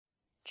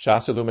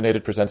Shas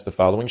Illuminated presents the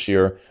following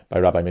shir by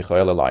Rabbi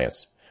Michoel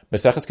Elias.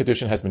 Maseches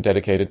Kidushin has been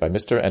dedicated by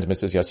Mr. and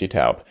Mrs. Yossi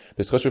Taub.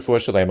 B'schus Refuah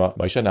Shalema,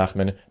 Moshe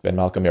Nachman, Ben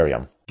Malka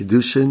Miriam.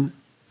 Kidushin,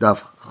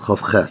 Daf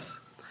Chav Ches.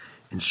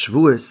 In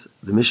Shavuos,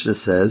 the Mishnah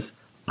says,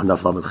 on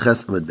Daf Lamed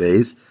Ches Amud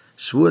Beis,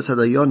 Shavuos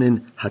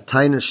Hadayonin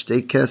Hatayna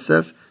Shtei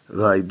Kesef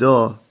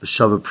V'Aido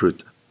B'Shava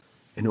Pruta.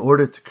 In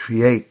order to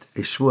create a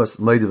Shavuos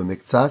Moed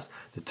B'Miktsas,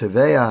 the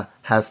Teveya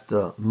has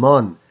to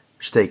mon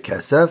Shtei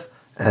Kesef,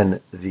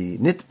 and the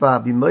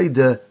Nitba be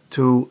Moed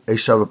to a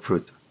Shava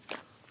Pruta.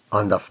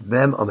 On Daf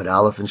Mem Amud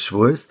Aleph in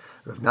Shavuos,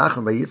 Rav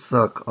Nachman Bar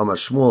Yitzchak Amar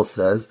Shmuel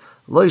says,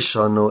 Lo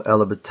Yishanu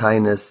Ela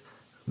B'Tainis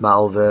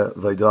Malve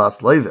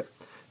V'Aidoas Leive.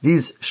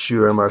 These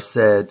shurim are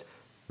said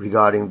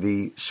regarding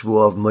the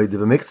Shavuot of Moed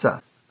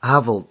B'Miktsas.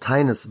 Aval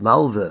Tainis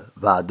Malve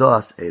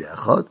V'Aidoas Eid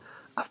Echad,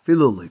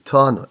 Afilu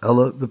Leitanu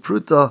Ela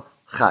B'Pruta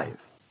Chayiv.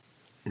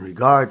 In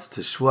regards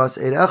to Shavuos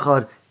Eid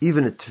Echad,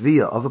 even a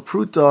tviyah of a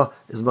pruta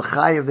is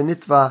mechayiv the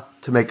nitva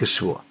to make a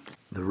shvuah.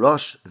 The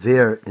Rosh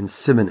there in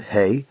Siman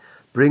Hay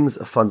brings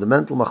a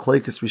fundamental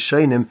machlokes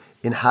Rishonim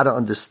in how to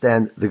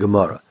understand the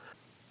Gemara.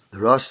 The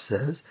Rosh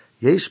says,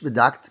 Yesh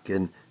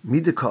bedaktikin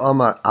mida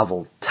ka'amar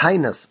aval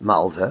tainas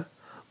malve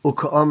u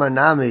ka'amar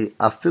nami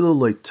afilu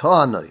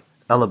loita'anoi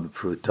ela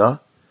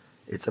b'pruta.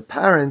 It's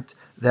apparent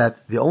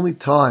that the only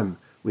time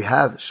we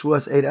have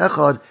Shavuos Eid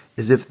Echad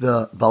is if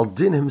the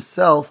Baldin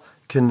himself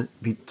can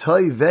be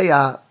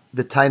toiveya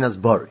b'tainas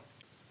bari.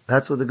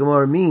 That's what the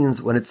Gemara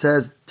means when it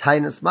says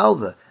tainas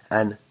malve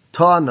and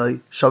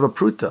ta'anoi shava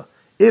pruta.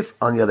 If,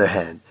 on the other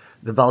hand,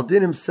 the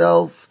Baldin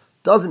himself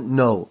doesn't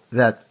know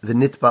that the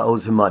Nitba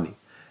owes him money,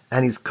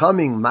 and he's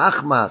coming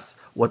machmas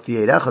what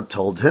the Eid Echad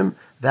told him,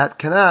 that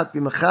cannot be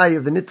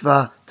mechayiv the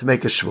Nitva to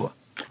make a shvuah.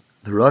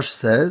 The Rosh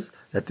says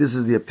that this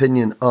is the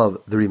opinion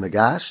of the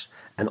Rimagash,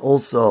 and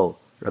also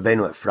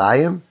Rabbeinu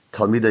Ephraim,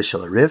 Talmidei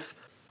Shel Arif,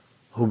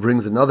 who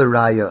brings another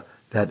raya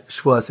that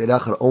Shavuos Eid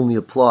Echad only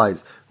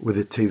applies where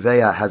the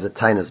Teveya has a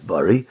Tainas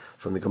Bari,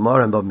 from the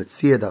Gemara in Bab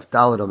Metzia Daf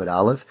Daled Amud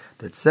Aleph,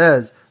 that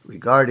says,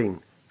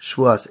 regarding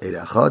Shavuos Eid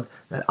Echad,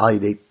 that Al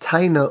Yidei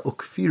Taina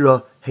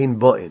Ukfira Hein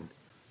Bo'in.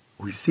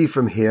 We see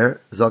from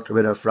here, Zok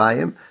Rabbeinu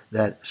Ephraim,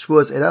 that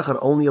Shavuos Eid Echad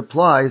only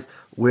applies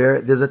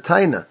where there's a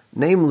Taina,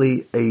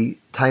 namely a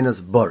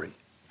Tainas Bari.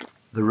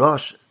 The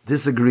Rosh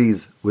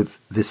disagrees with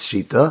this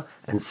Shita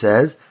and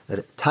says that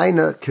a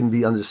Taina can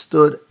be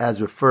understood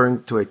as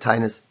referring to a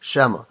Tainas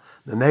Shema.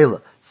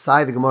 Memela,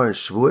 Sai the Gemara in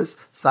Shavuos,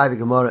 Sai the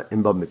Gemara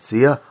in Bab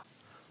Metzia,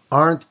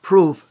 aren't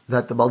proof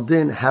that the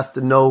Baldin has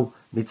to know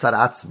Mitzad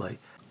Atzmai.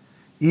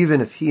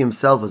 Even if he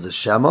himself is a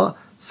Shema,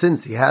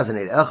 since he has an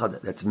Eid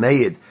Echad that's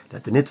made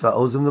that the Nitva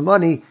owes him the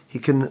money, he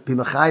can be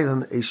Mechayiv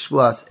him a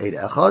Shavuos Eid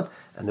Echad,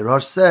 and the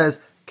Rosh says,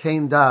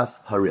 Kain Das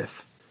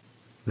Harif.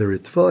 The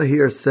Ritva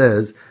here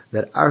says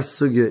that our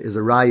Sugya is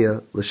a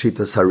Raya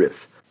L'Shitas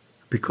Harif,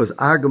 because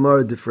our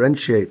Gemara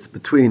differentiates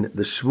between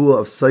the Shavuot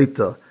of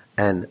Saita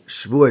and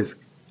Shavuos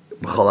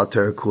B'chol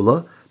HaTorah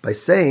Kula by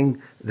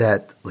saying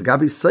that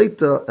L'gabi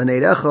Saita, an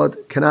Eid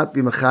Echad cannot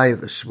be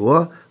Mechayiv a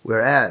Shavuot,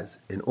 whereas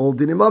in all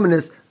Dinim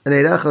Aminis, an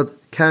Eid Echad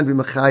can be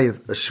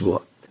Mechayiv a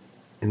Shavuot.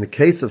 In the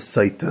case of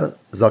Saita,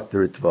 Zok the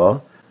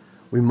Ritva,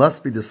 we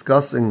must be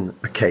discussing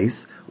a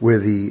case where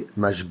the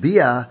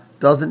Mashbiah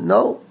doesn't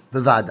know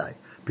the Vadai.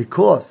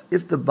 Because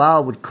if the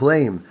Baal would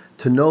claim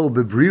to know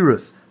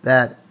Bebrirus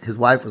that his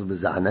wife was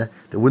Bezana,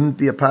 there wouldn't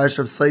be a parish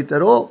of Saita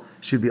at all.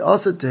 She'd be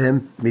also to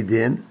him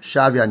Midin,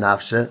 Shavya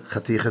Nafshe,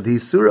 Chati Chati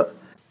Surah.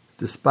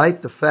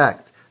 Despite the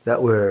fact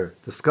that we're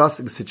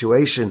discussing a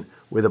situation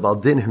where the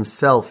Baldin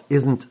himself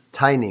isn't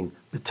tining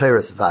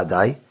B'teres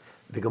Vadai,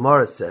 the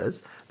Gemara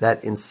says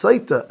that in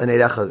Saita an Eid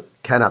Echad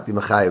cannot be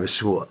Mechayiv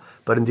Shvuah,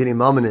 but in Dinim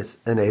Aminis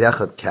an Eid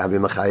Echad can be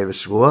Mechayiv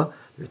Shvuah.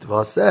 The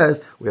Ritva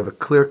says we have a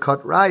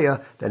clear-cut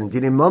raya that in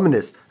Dinim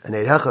Aminis an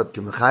Eid Echad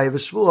can Mechayiv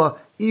Shvuah,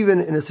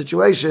 even in a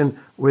situation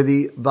where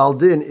the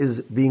Baldin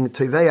is being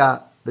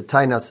Teveya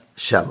B'tainas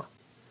Shema.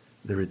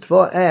 The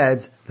Ritva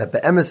adds that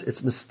Be'emes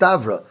it's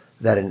Mistavra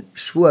that in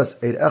Shavuos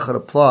Eid Echad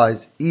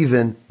applies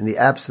even in the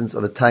absence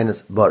of a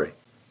Tainas Bari.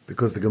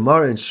 Because the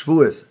Gemara in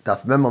Shavuos,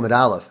 Daf Mem Amud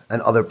Aleph,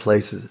 and other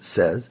places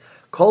says,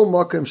 Kol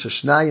Mokem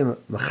Sheshnayim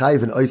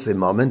Mechayiv and Oisei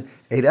Mammon,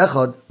 Eid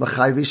Echad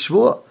Mechayiv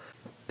Shvuah.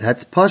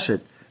 That's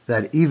Pashit,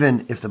 that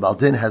even if the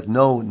Baldin has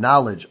no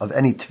knowledge of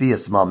any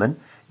Tviyas Mammon,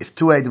 if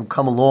two Eidim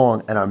come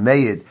along and are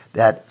made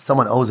that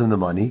someone owes him the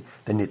money,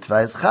 then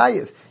Nitva is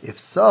Chayiv. If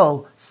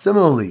so,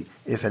 similarly,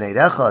 if an Eid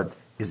Echad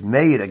is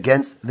made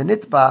against the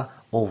Nitba,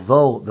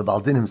 although the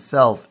Baldin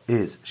himself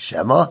is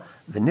Shema,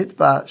 the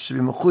Nitba should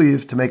be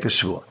Mechuyiv to make a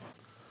Shvuah.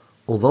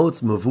 Although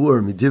it's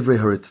Mavur Midivrei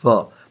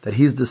Haritva that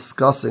he's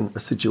discussing a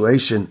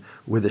situation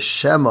where the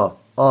Shema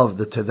of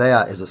the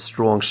Teveya is a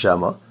strong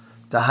Shema,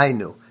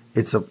 Tahainu,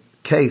 it's a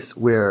case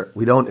where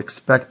we don't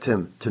expect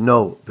him to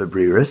know the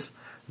Briris,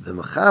 the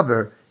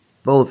Mechaber,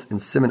 both in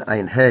Siman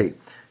Ayin Hey,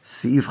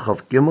 Siv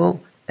Chav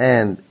Gimel,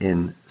 and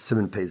in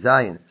Siman Pei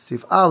Zayin,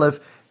 Siv Aleph,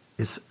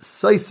 is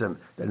Saisim,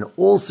 that in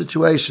all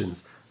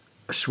situations,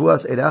 a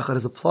Shavuos Eid Echad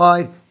is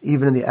applied,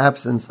 even in the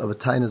absence of a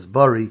Tainas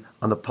Bari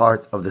on the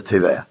part of the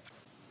Teveya.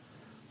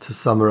 To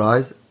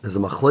summarize, there's a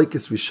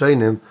machlokes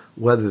Rishonim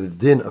whether the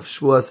din of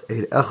Shvuas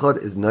Eid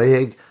Echad is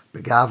noyeg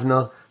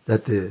begavna,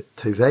 that the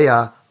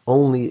Teveya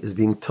only is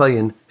being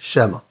toyin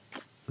Shema.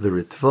 The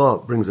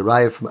Ritva brings a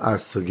raya from our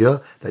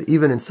sugya that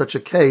even in such a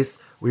case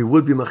we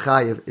would be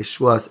mechayev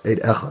Shvuas Eid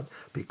Echad,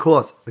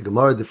 because the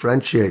Gemara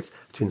differentiates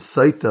between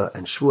Saita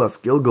and Shvuas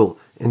Gilgul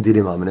in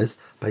Dinim Amanis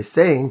by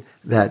saying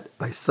that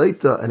by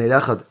Saita an Eid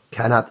Echad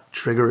cannot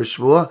trigger a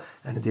Shvua,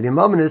 and in Dinim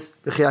Amanis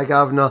b'chiyah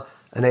gavna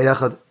an Eid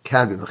Echad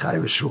can be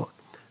mechayev Shvua.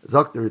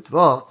 Zok the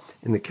Ritva,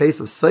 in the case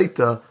of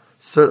Saita,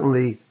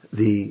 certainly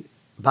the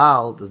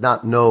Baal does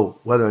not know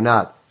whether or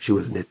not she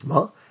was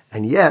nitma,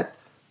 and yet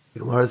the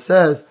Gemara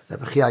says that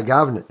b'chiyah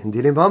gavna in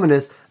Dinim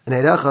Amanis an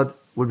Eid Echad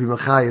would be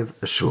mechayev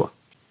a Shvua.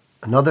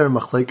 Another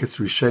machlekes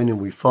Rishonim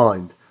we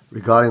find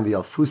regarding the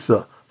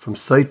alfusa from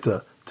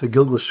Saita to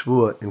Gilgul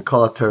Shvua in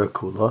Kol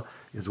HaTorah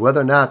is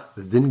whether or not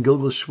the din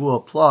Gilgul Shvua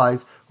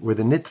applies where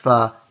the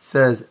nitva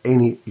says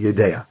Eini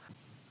Yedea.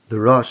 The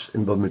Rosh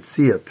in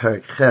Bamitzia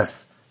Perek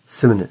Ches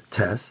Siman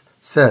Tes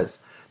says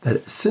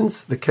that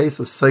since the case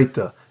of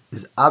Saita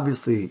is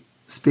obviously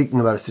speaking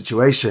about a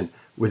situation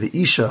where the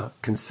Isha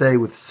can say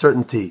with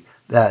certainty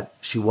that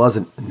she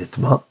wasn't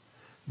nitma,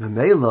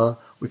 Memela,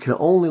 we can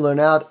only learn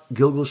out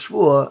Gilgul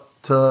Shvua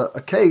to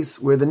a case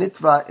where the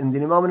nitva in the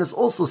Nimaminus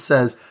also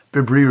says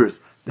Bebriris,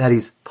 that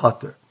he's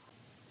pater.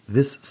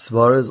 This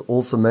svara is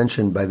also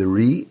mentioned by the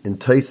Ri in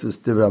Taisus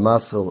Divra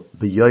Masel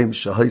B'yoyim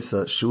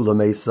Shahaisa Shula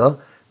Mesa,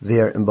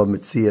 there in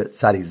Bamitzia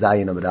Tzadi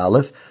Zayin Amid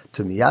Aleph,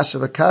 to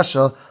Miyashav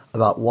Akasha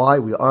about why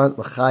we aren't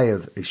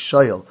Machayev a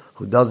Shayel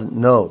who doesn't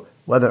know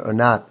whether or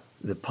not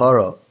the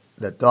para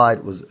that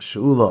died was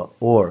Shula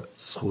or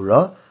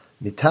Schura,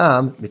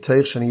 Mitam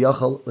Mitoich Shani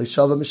Yachal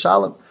Leishava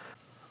Mishalim.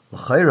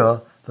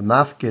 L'chayra, the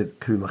mafkid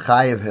could be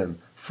mechayev him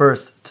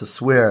first to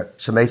swear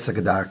Shemesa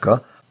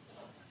Gedarka,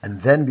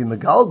 and then be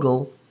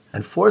megalgal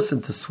and force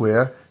him to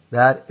swear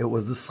that it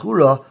was the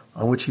schura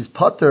on which he's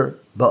pater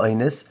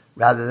ba'ainis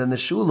rather than the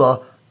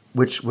shula,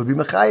 which would be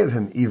mechayev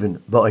him even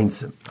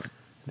ba'ainsim.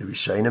 The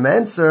Rishonim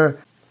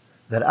answer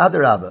that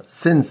Adarabba,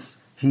 since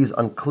he's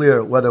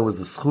unclear whether it was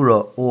the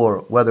schura or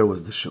whether it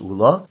was the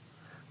shula,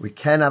 we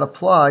cannot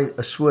apply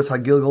a shvuas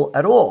hagilgal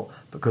at all,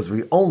 because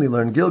we only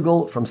learn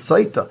Gilgul from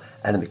Saita,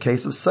 and in the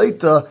case of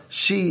Saita,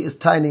 she is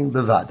taining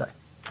bevadai.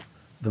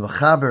 The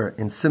Mechaber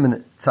in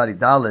Siman Tzadi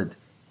Daled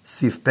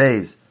Sif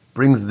Beis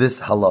brings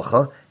this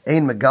halacha: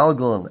 Ein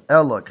megalgal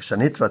ela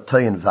kshanitva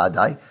toyin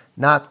vadai,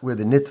 not where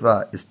the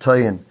nitva is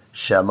toyin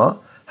shema.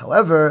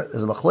 However,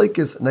 there's a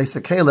machlokes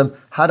Neisa Kalim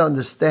how to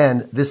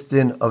understand this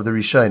din of the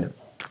Rishonim.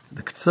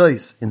 The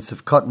Ktsois in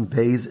Sifkat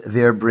Beis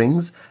there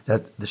brings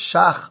that the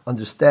Shach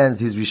understands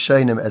these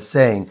Rishonim as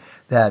saying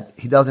that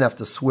he doesn't have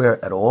to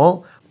swear at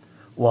all,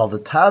 while the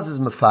Taz is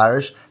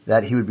mefarish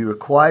that he would be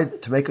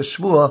required to make a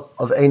shvua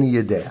of Eini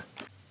Yedea.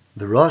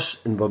 The Rosh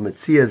in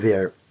Bamitzia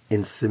there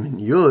in Simin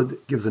Yud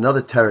gives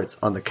another teretz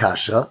on the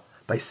Kasha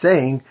by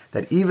saying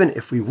that even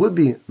if we would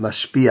be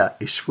mashpia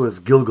a shvuas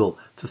gilgul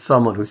to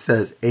someone who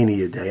says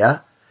Eini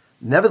Yedea,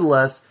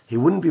 nevertheless he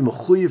wouldn't be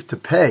mechuyev to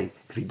pay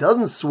if he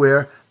doesn't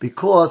swear,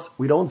 because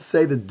we don't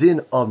say the din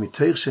of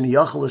mitoich sheni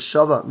yachal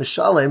shava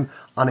mishalem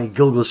on a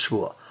gilgul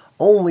shvua,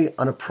 only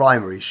on a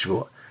primary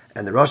shvua.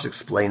 And the Rosh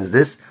explains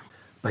this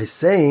by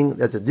saying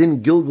that the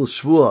din gilgul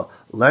shvua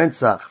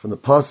learntzach from the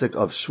pasuk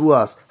of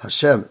shvuas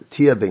Hashem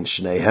tia ben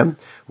shnehem,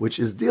 which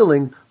is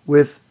dealing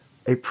with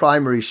a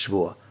primary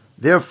shvua.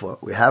 Therefore,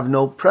 we have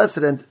no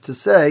precedent to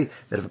say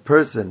that if a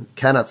person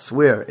cannot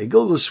swear a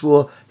gilgul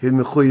shvua, he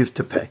would mechuyev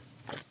to pay.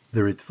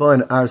 The Ritva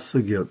in our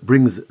sugya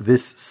brings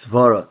this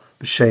svara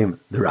b'shem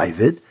the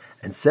Ravid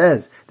and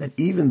says that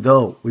even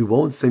though we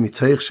won't say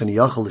mitoich sheni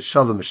yachal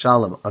l'shava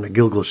mishalem on a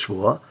gilgul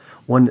shvua,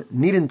 one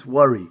needn't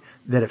worry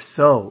that if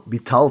so,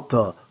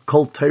 bitalta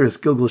kol teres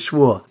gilgul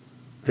shvua,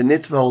 the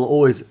nitva will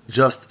always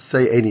just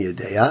say Eini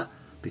Yedea,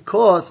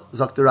 because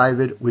Zok the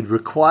Ravid would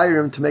require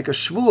him to make a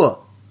shvua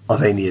of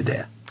Eini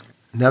Yedea.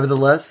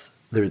 Nevertheless,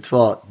 the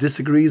Ritva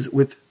disagrees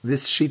with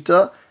this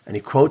shita, and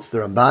he quotes the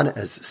Ramban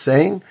as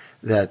saying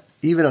that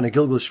even on a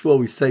Gilgul Shvua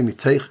we say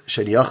Miteich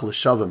Shediach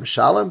L'Shava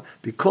Mishalem,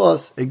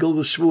 because a Gilgul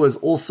Shvua is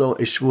also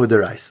a Shvua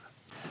Deraisa.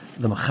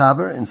 The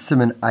Mechaber in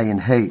Siman Ayin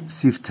Hey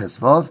Sif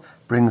Tesvav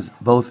brings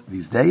both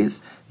these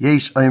days.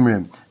 Yesh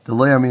Oimrim the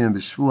Lo Yarminim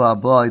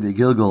B'Shvua Abay the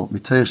Gilgul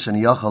Miteich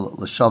Shediach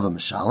L'Shava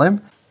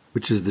Mishalem,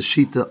 which is the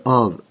shita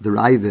of the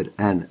Ravid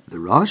and the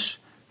Rosh.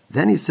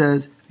 Then he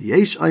says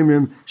Yesh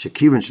Oimrim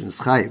Shekivan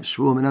Shenischayev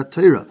Shvua Minat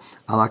Torah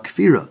Ala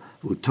Kfira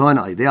V'Utan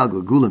Aidei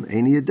Gilgulim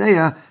Eini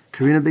Yedea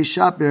Karina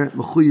Beishaper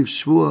Mechuyev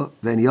Shvua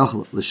Ve'en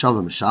Yachal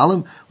L'Shava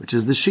Mishalem, which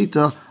is the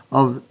shita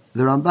of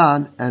the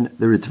Ramban and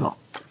the Ritva.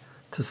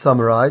 To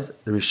summarize,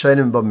 the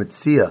Rishonim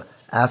Bamitzia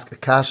ask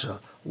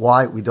Akasha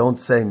why we don't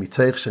say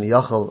Mitoich Sheni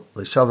Yachal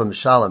L'Shava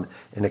Mishalem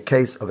in a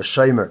case of a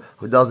shomer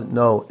who doesn't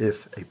know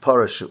if a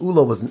para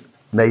she'ula was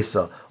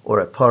mesa or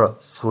a para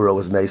schura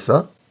was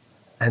mesa,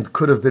 and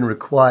could have been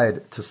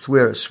required to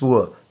swear a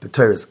shvua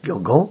b'teres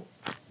gilgul.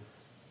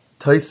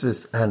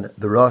 Tosfos and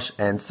the Rosh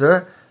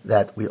answer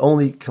that we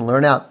only can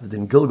learn out the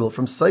din gilgul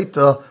from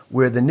Saita,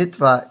 where the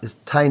nitva is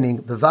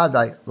taining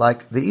bevadai,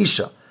 like the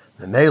Isha.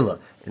 The Mela,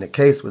 in a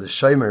case where the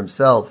Shomer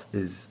himself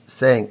is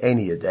saying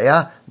Eini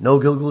Yadeya, no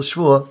gilgul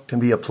shvua can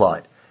be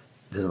applied.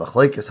 There's a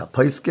machlekes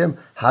hapaiskim,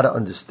 how to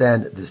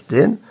understand this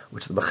din,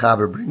 which the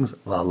Mechaber brings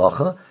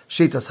la'alacha.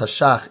 Shitas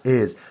hashach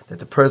is that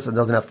the person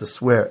doesn't have to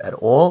swear at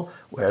all,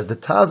 whereas the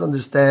Taz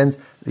understands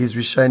these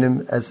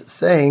Rishonim as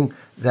saying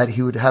that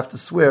he would have to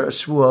swear a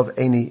shvua of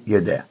Eini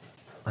Yedeh.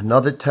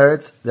 Another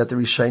teretz that the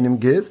Rishonim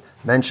give,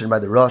 mentioned by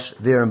the Rosh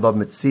there in Bab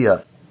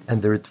Metzia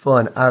and the Ritva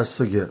and Ar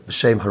Sugya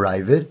B'Shem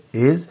Harayvid,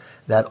 is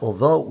that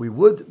although we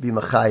would be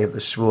mechayev a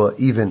shvua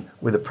even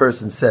where the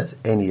person says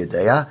Eini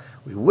Yedeh,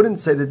 we wouldn't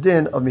say the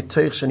din of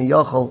mitoich sheni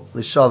yachol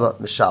l'shava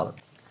mishalem.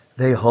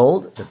 They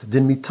hold that the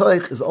din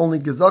mitoich is only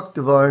gezak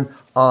devarn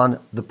on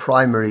the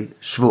primary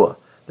shvua.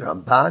 The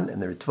Ramban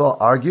and the Ritva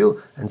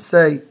argue and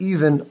say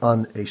even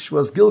on a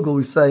shvua's gilgul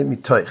we say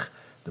mitoich.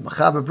 The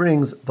Mechaber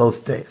brings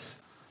both days.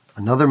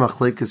 Another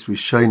machlekes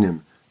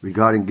Rishonim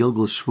regarding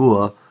gilgul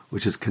shvua,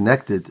 which is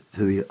connected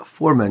to the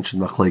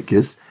aforementioned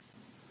machlekes,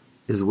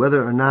 is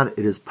whether or not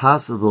it is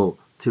possible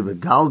to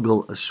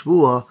begalgal a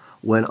shvua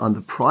when on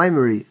the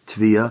primary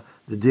tviyah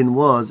the din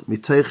was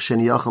mitoich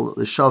sheni yachol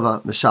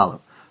l'shava mishalem.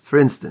 For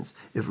instance,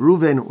 if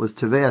Reuven was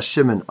teveya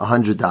Shimon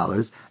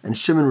 $100 and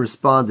Shimon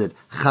responded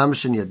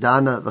chamshin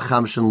yadana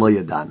v'chamshin lo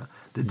yadana,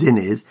 the din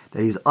is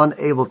that he's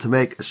unable to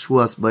make a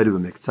shvuas b'aydu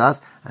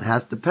b'miktzas and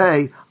has to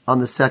pay on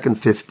the second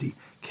 50.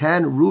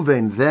 Can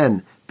Reuven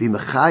then be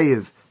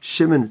mechayiv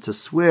Shimon to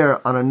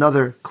swear on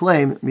another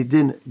claim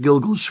midin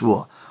gilgul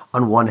shvua?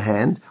 On one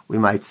hand, we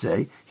might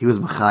say he was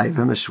mechayiv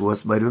him a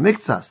shvuas b'aydu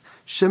b'miktzas.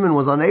 Shimon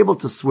was unable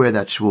to swear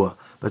that shvua,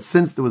 but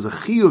since there was a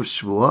chiyuv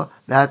shvua,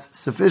 that's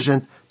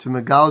sufficient to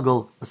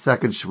megalgal a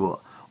second shvua.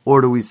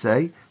 Or do we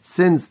say,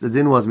 since the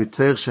din was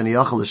mitoich sheni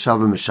yachol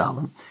l'shava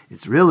mishalem,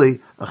 it's really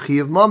a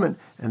chiyuv moment,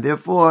 and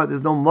therefore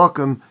there's no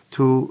makom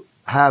to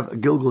have a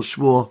gilgul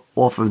shvua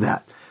off of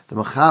that. The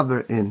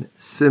Mechaber in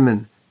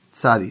Siman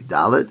Tzadi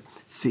Dalet,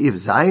 Seif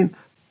Zayin,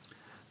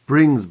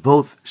 brings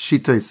both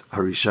shitos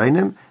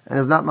harishonim and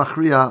is not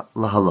machriya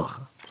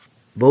lahalacha.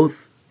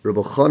 Both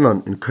Rabbi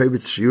Chanan in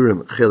Kovetz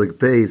Shiurim Chelik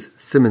Beis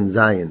Siman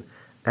Zayin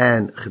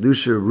and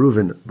Kidushin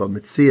Reuven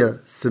B'Metzia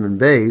Siman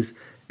Beis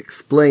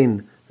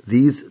explain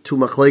these two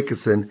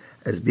machlekesen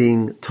as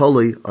being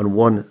totally on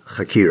one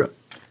chakira.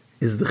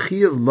 Is the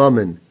chiyuv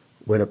mammon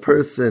when a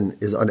person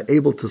is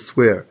unable to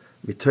swear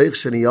mitoich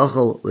sheni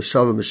yachol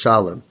l'shava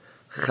mishalem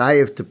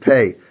chayiv to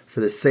pay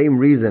for the same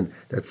reason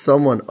that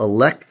someone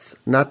elects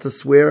not to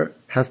swear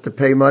has to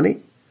pay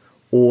money?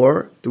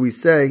 Or do we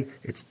say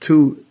it's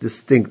two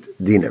distinct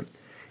dinim?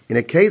 In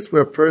a case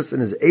where a person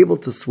is able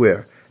to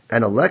swear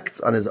and elects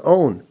on his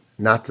own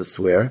not to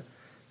swear,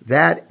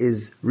 that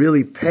is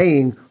really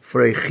paying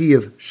for a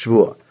chiyuv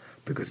shvua,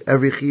 because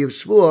every chiyuv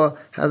shvua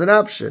has an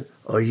option,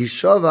 oy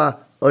hishava,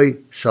 oy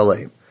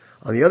shalem.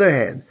 On the other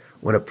hand,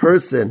 when a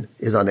person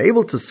is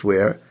unable to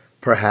swear,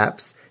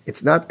 perhaps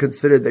it's not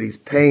considered that he's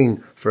paying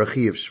for a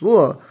chiyuv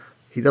shvua.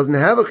 He doesn't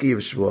have a chiyuv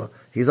shvua.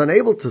 He's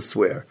unable to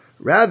swear.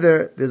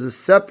 Rather, there's a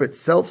separate,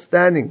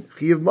 self-standing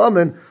chiyuv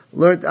mammon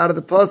learned out of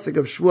the pasuk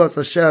of Shvuas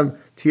Hashem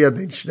Tia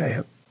Ben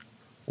Shneim.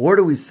 Or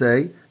do we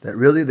say that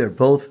really they're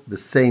both the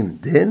same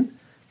din?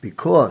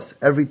 Because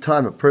every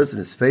time a person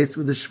is faced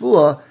with a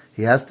shvua,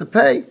 he has to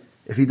pay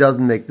if he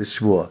doesn't make the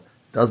shvua.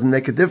 Doesn't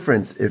make a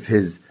difference if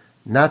his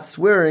not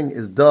swearing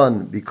is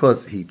done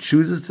because he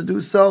chooses to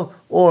do so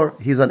or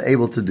he's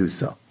unable to do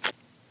so.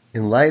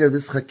 In light of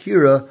this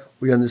chakira,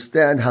 we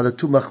understand how the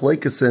two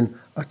machlekesen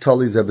are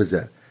totally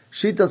zebezeh.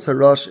 Shitas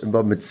Harash in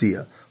Bab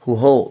Metzia, who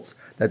holds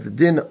that the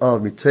din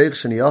of mitoich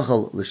sheni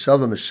yachol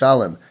l'shava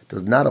mishalem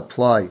does not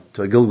apply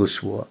to a gilgul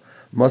shvua,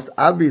 must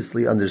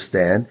obviously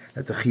understand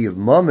that the chiyuv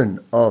mammon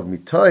of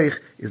mitoich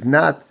is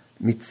not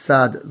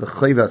mitzad the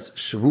chayvas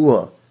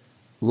shvua,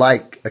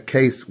 like a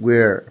case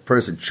where a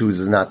person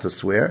chooses not to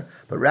swear,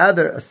 but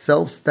rather a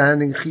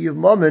self-standing chiyuv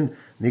mammon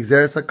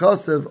nigzeres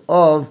hakasev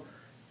of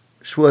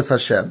shvuas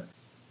Hashem,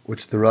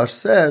 which the Rosh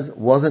says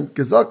wasn't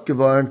gezak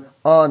gevarn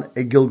on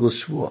a gilgul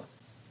shvua.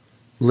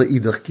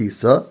 Le'idach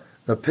kisa,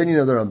 the opinion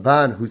of the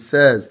Ramban, who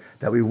says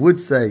that we would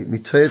say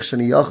mitoich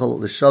sheni yachol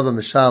l'shava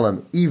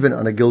mishalem even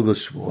on a gilgul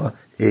shvua,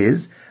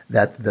 is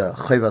that the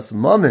chayvas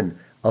mammon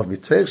of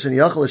mitoich sheni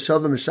yachol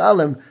l'shava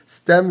mishalem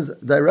stems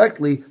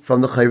directly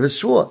from the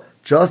chayvas shvua,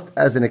 just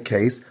as in a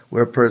case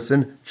where a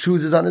person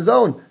chooses on his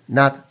own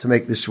not to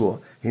make the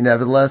shvua. He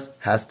nevertheless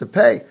has to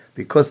pay,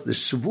 because the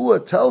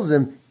shvua tells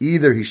him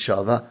either he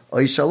shava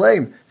or he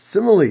shalem.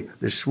 Similarly,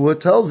 the shvua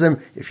tells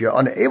him if you're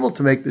unable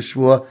to make the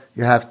shvua,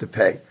 you have to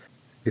pay.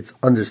 It's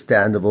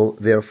understandable,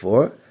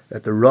 therefore,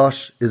 that the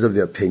Rosh is of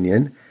the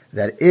opinion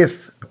that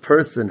if a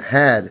person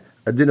had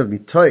a din of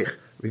mitoich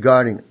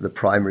regarding the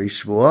primary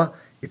shvua,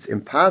 it's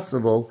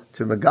impossible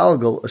to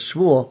megalgal a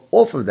shvua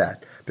off of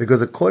that.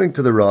 Because according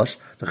to the Rosh,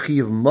 the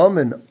chiyuv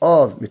mammon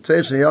of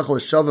mitoich sheni yachol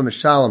l'shava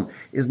mishalem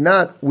is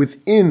not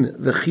within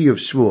the chiyuv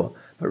shvua,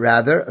 but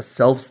rather a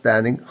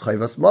self-standing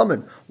chayvas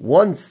mammon.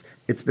 Once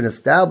it's been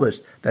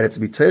established that it's a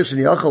mitoich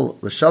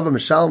sheniachal l'shava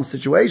mishalom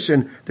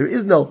situation, there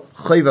is no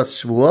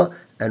chayvas shvua,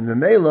 and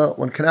memela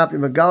one cannot be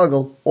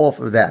megalgal off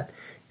of that.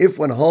 If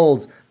one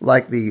holds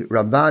like the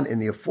Ramban in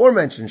the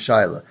aforementioned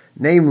shaila,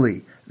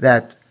 namely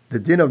that the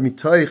din of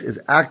mitoich is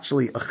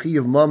actually a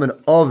chiyuv mammon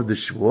of the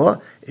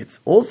shvua, it's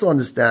also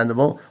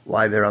understandable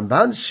why the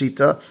Ramban's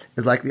shita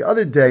is like the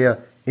other deya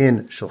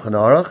in Shulchan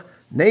Aruch,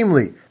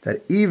 namely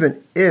that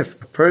even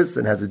if a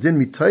person has a din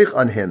mitoich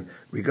on him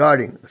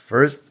regarding the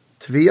first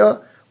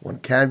tviyah, one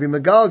can be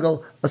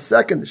megalgal a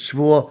second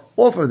shvua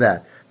off of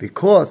that,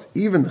 because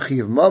even the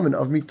chiyuv mammon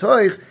of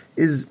mitoich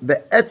is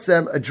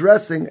be'etzem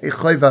addressing a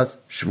chayvas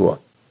shvua.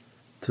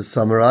 To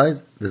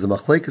summarize, there's a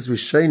machlekes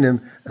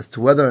Rishonim as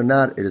to whether or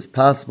not it is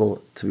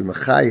possible to be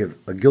mechayiv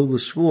a gilgul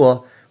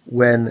shvua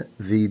when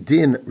the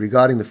din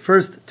regarding the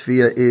first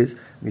tviyah is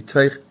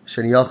mitoich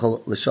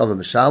sheniachal l'shava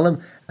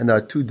mishalem, and there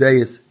are 2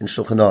 days in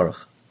Shulchan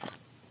Aruch.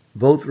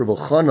 Both Rabbi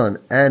Chanan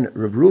and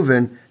Rabbi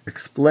Reuven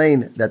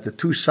explain that the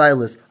 2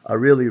 shilas are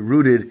really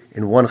rooted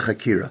in one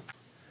chakira.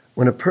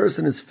 When a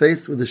person is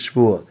faced with a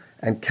shvua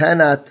and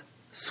cannot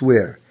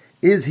swear,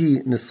 is he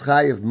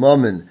nischayev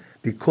mammon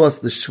because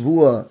the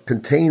shvua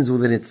contains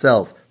within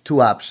itself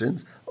 2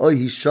 options, oy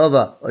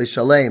hishava, oy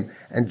shalem,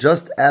 and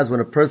just as when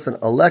a person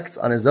elects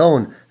on his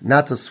own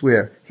not to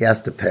swear, he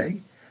has to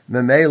pay.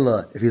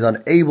 Memela, if he's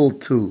unable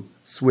to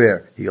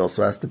swear, he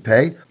also has to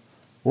pay.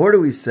 Or do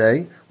we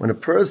say, when a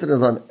person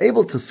is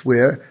unable to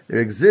swear, there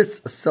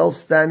exists a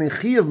self-standing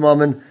chiyuv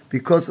mammon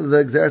because of the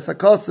exeres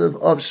hakosiv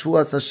of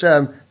shvuas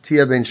Hashem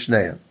tia ben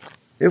shneim.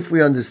 If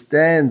we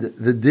understand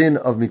the din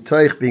of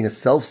mitoich being a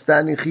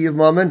self-standing chiyuv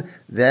mammon,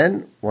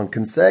 then one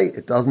can say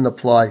it doesn't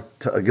apply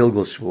to a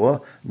gilgul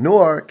shvua,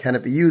 nor can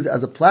it be used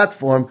as a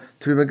platform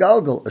to be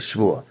megalgal a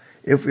shvua.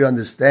 If we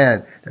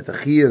understand that the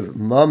chiyuv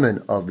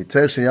mammon of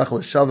mitoich sheniachal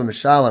l'shava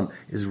mishalem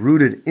is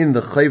rooted in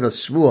the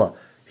chayvas shvua,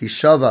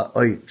 hishava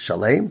oy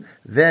shalem,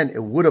 then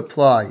it would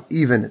apply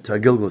even to a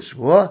gilgul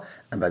shvua,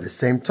 and by the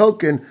same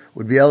token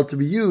would be able to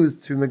be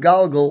used to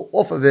megalgal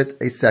off of it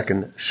a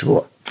second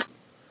shvua.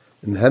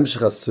 In the Hemshech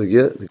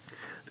HaSugya,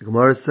 the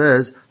Gemara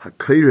says,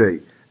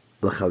 "Hakoirei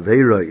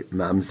l'chaveiroi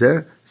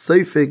mamzer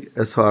seifig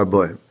es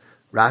ha'arboim."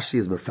 Rashi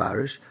is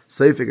mefarish,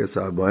 seifig es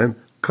ha'arboim,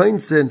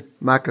 koinsin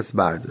makas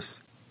bardus.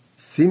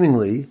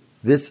 Seemingly,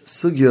 this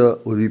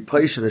sugya would be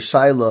paisha the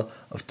shaila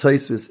of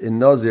Tosfos in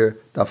Nazir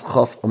daf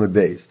chof amud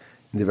beis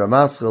in the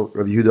Ramaschal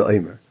Rabbi Yehuda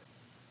Omer.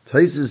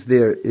 Tosfos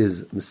there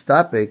is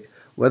mistapik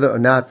whether or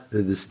not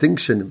the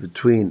distinction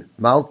between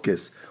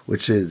malchus,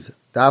 which is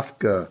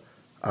dafka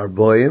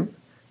arboim,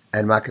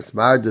 and makas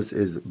mardus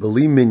is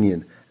beli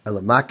minyan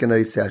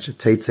elamakanoy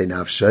se'achetetze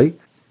nafshay,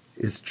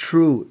 is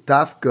true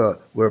dafka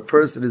where a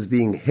person is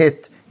being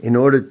hit in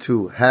order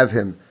to have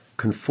him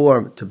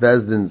conform to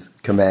Bezdin's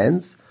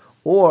commands,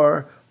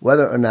 or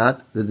whether or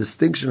not the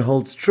distinction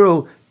holds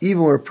true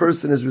even where a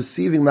person is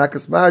receiving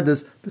makas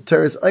mardus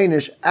b'teres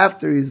einish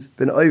after he's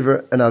been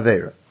over an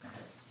avera.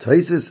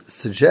 Tosfos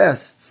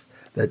suggests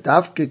that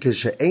dafka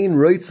keshe'ein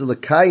roitze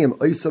l'kayim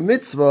oisa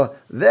mitzvah,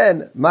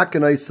 then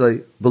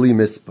makanoisai beli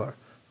mispar.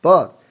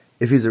 But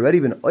if he's already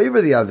been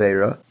over the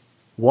avera,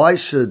 why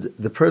should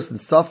the person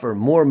suffer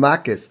more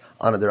makas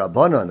on a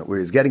derabanan, where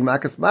he's getting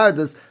makas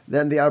mardus,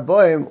 than the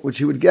arboim, which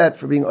he would get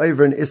for being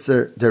over an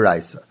iser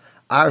deraisa?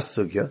 Our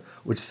sugya,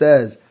 which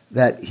says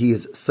that he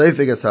is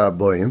seifig as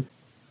arboim,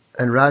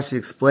 and Rashi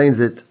explains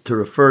it to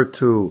refer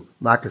to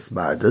makas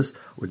mardus,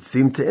 would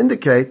seem to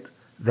indicate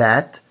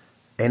that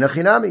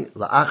enachinami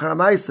la'achar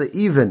ha'maisa,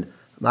 even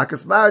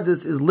makas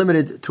mardus is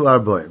limited to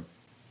arboim.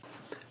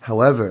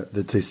 However,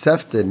 the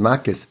Tosefta in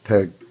Makis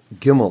per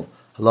Gimel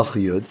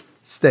Halacha Yud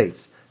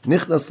states,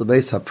 "Nichnas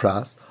lebeis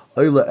hapras,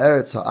 oy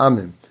le'eretz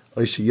ha'amim,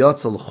 oy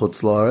sheyotza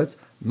l'chutz la'aretz,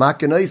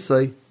 makan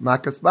oisei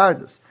makas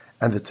mardus."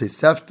 And the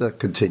Tosefta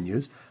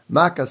continues,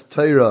 "Makas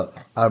Torah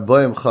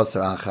arboim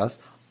chaser achas,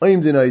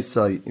 oym din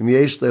oisei im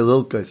yesh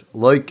le'lilkos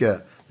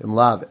loike im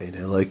lav ein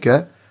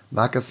loike,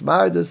 makas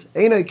mardus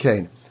ein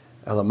oikein,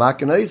 ela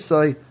makan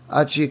oisei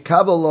ad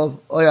sheyikabalov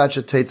oy ad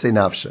shetetze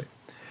nafshay."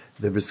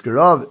 The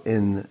Briskerov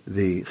in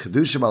the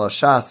Kidushin al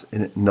Hashas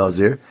in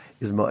Nazir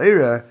is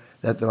ma'ira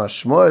that the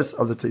mashmois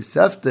of the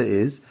Tosefta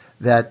is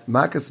that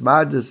makas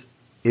mardus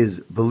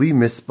is beli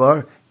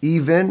mispar,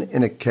 even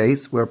in a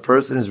case where a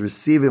person is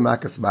receiving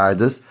makas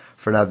mardus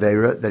for an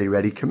avera that he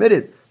already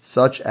committed,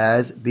 such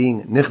as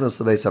being nichnas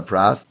lebeis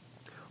hapras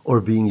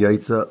or being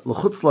yaitza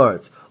l'chutz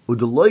la'aretz.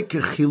 Udeloy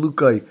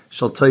kechilukai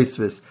shel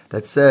Tosfos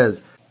that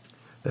says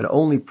that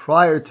only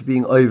prior to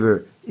being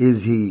over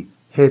is he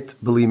hit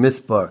beli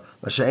mispar,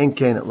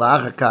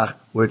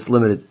 where it's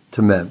limited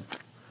to mem.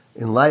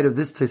 In light of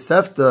this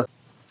Tosefta,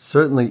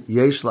 certainly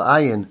yesh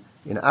la'ayin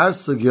in our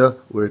sugya,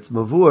 where it's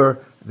mavur,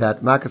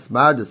 that makas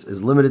mardus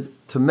is limited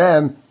to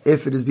mem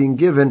if it is being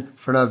given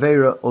for an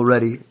avera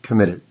already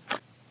committed.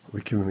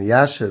 We can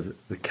miyashiv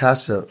the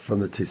kasha from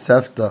the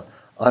Tosefta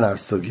on our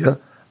sugya,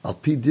 al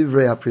pi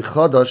divrei hapri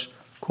chodosh,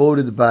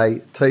 quoted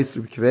by Tais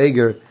Reb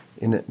Kveger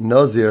in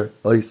Nazir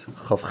Ois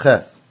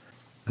Chavches.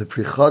 The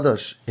Pri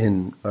Chodosh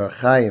in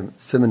Archaim,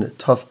 Siman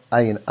Tov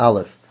Ayin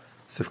Aleph,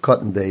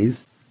 Sifkot and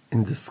Beis,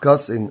 in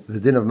discussing the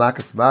din of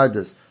Makas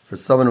Mardas for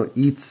someone who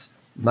eats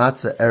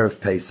matzah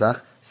erev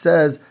Pesach,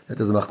 says that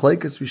there's a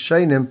machlekes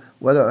Rishonim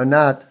whether or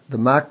not the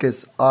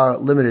Makas are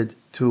limited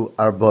to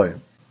Arboim.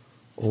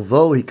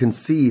 Although he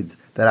concedes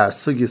that our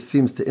sugya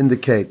seems to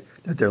indicate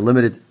that they're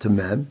limited to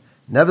Mem,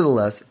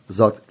 nevertheless,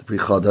 Zokt the Pri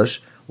Chodosh,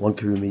 one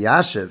can be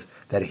miyashiv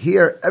that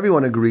here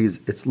everyone agrees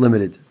it's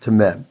limited to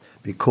Mem,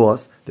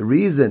 because the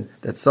reason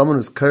that someone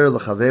who's kair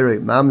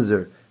l'chavere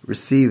mamzer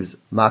receives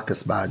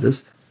makas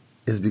mardas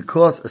is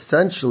because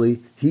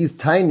essentially he's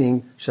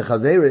taining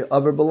shechavere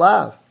over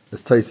belav,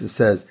 as Tosfos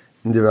says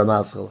in the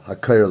Ramaschal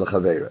hakair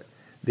l'chavere.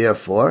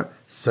 Therefore,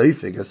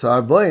 seifig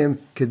asar boim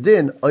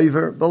kedin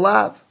over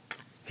belav.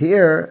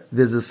 Here,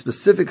 there's a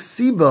specific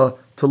siba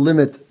to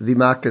limit the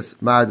makas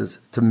mardas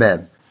to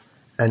Mem,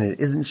 and it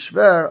isn't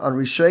shver on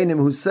Rishonim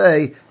who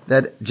say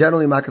that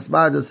generally makas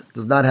mardas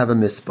does not have a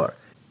mispar.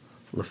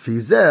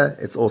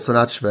 Lefizeh, it's also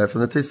not shver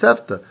from the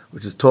Tosefta,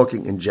 which is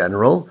talking in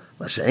general.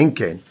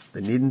 Masha'enkein,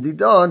 the nidin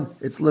didon,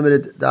 it's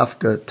limited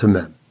dafka to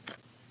Mem.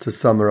 To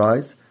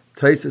summarize,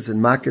 Tosfos in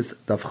Makas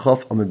Daf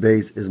Chof Amud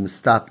Beis is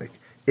mistapik.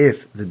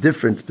 If the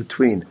difference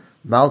between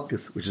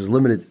Malkus, which is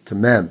limited to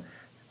Mem,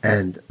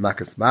 and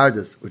Makas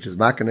Mardas, which is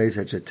Makaneis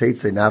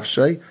Hechetetze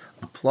Nafshay,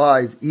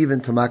 applies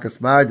even to Makas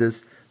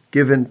Mardas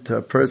given to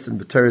a person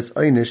b'teres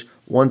einish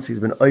once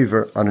he's been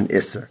over on an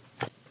Isser.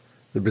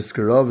 The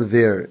Briskerov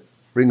there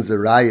brings a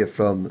raya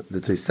from the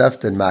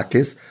Tosefta and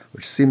Makis,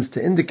 which seems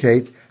to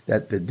indicate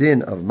that the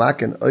din of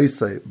Makan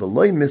Oisai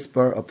B'loi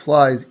Mispar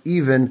applies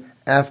even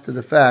after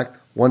the fact,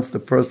 once the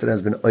person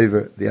has been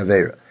over the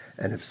Aveira.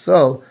 And if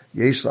so,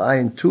 Yesh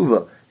La'ayin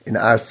Tuva in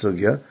our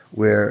Sugya,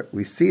 where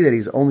we see that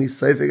he's only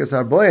Seifig as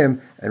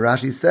Arboim, and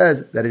Rashi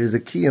says that it is a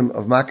Kiyum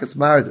of Makas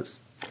Mardas.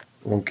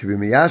 One can be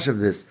miyash of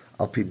this,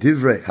 Al Pi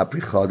Divrei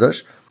HaPri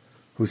Chodosh,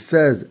 who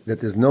says that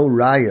there's no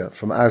raya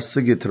from our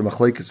sugya to the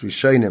machlekes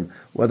Rishonim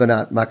whether or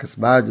not Makas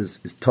Mardas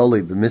is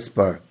totally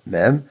b'mispar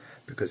Mem,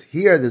 because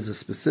here there's a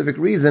specific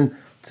reason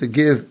to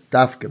give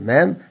dafka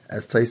Mem,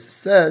 as Tosfos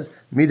says,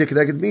 Mida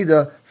Kedeged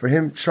Mida, for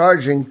him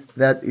charging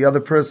that the other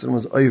person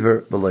was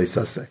over b'loi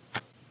saseh.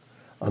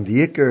 On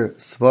the Iker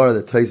Svar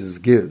that Tosfos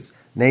gives,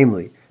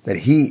 namely, that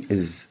he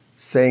is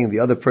saying the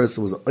other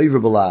person was over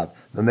b'lav,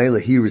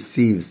 Mamela he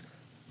receives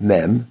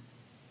Mem,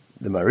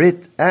 the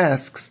Marit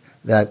asks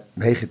that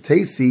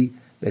Mechetesi,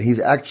 that he's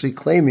actually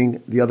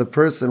claiming the other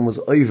person was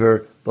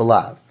over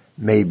belav.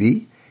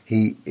 Maybe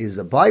he is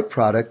a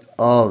byproduct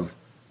of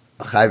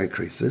a chayve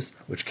krisis,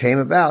 which came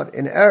about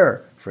in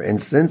error. For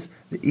instance,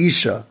 the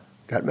Isha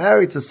got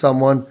married to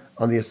someone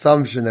on the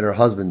assumption that her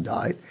husband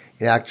died.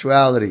 In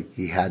actuality,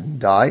 he hadn't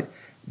died.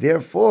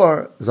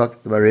 Therefore,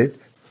 Zakt Marit,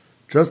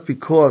 just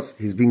because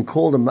he's being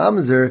called a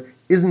mamzer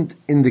isn't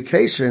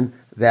indication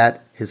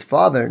that his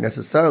father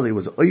necessarily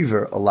was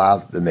over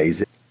alav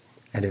b'mezid.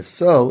 And if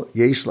so,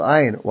 yesh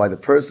la'ayin, why the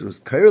person who's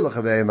kair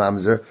l'chavei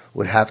mamzer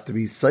would have to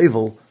be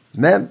seivel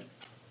Mem.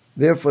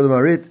 Therefore, the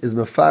Marit is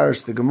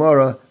mefarish the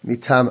Gemara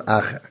mitam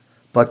acher.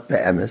 But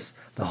be'emes,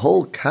 the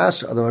whole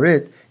kasha of the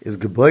Marit is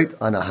geboit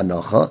on a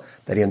hanocha,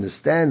 that he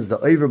understands the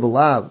over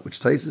belav, which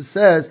Tosfos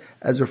says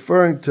as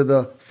referring to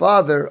the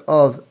father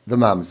of the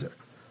mamzer.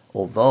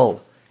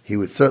 Although he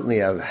would certainly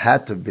have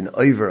had to have been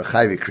over a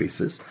chayve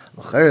krisis,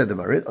 the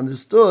Marit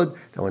understood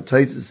that when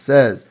Tosfos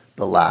says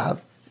belav,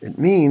 it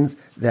means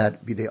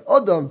that bidei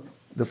Adam,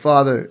 the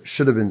father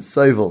should have been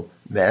seivel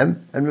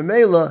Mem, and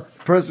Memela,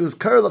 the person who is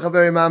kair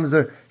l'chaveri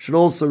mamzer, should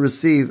also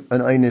receive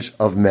an einish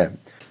of Mem.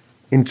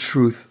 In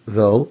truth,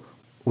 though,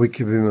 we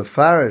can be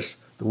mefarish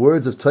the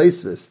words of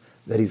Tosfos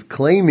that he's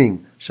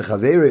claiming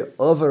shechaveri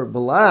over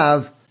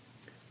belav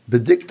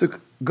bediktuk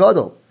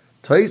gadol.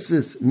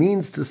 Tosfos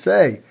means to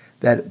say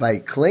that by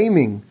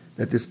claiming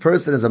that this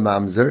person is a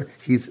mamzer,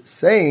 he's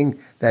saying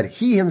that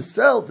he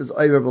himself is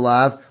over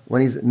belav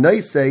when he's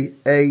noisei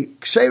a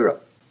kshera.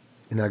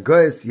 In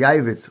Agoyes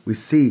Yavitz, we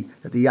see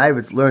that the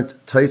Yavitz learned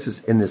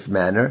Tosfos in this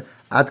manner,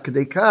 ad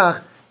kedei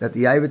kach, that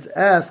the Yavitz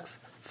asks,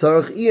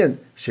 Tzarech Ian,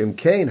 Shem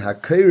Kain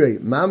HaKeirei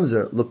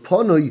Mamzer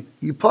Leponui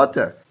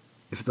Yipoter.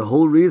 If the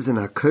whole reason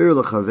HaKeirei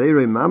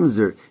L'Chaveirei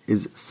Mamzer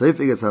is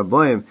Seifig as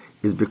Haboim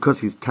is because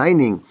he's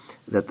tining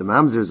that the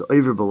Mamzer is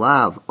over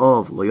belav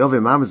of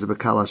Loyove Mamzer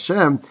B'Kal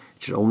Hashem,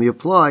 it should only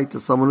apply to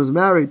someone who's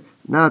married,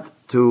 not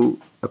to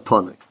a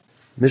Ponui.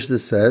 Mishnah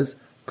says,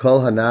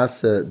 Kol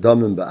Hanase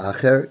Domim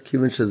Ba'acher,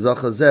 Kivin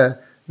Shezocha Zeh,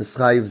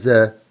 Nischayiv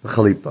Zeh,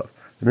 V'Chalipav.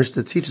 The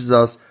Mishnah teaches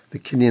us the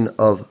kinyan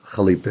of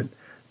Chalipin.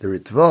 The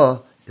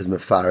Ritva is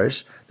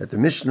mefarish that the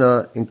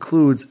Mishnah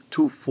includes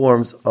two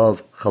forms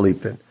of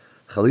Chalipin.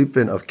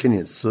 Chalipin of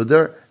kinyan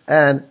Sudar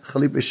and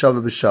Chalipin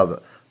Shava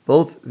B'Shava.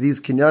 Both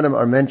these kinyanim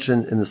are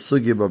mentioned in the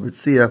Sugya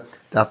B'Britzia,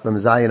 Daf Mem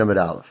Zayin Amud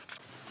Aleph.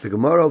 The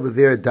Gemara over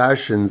there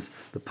darshans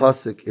the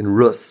pasuk in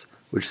Rus,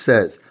 which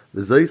says,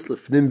 V'zois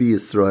lefnim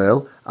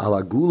b'Yisrael,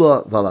 ala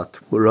gula v'ala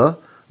tmura,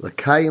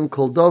 l'kayim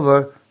kol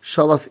dover,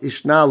 shalaf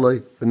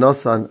ishnaloi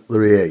v'nosan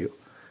l'reyeyu.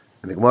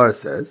 And the Gemara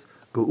says,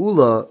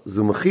 Geula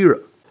zu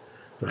mechira,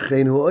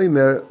 v'chein hu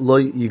oimer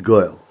loy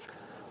yigoel.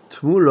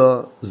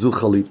 Tmura zu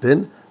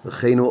chalipin,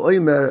 v'cheinu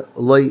oimer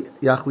loy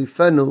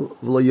yachlifenu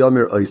v'lo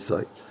yomer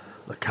oisai.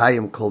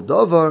 L'kayim kol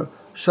dovar,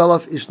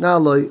 shalaf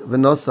ishnaloi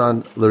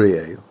v'nosan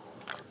l'riyeu.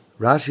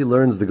 Rashi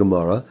learns the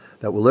Gemara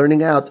that we're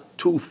learning out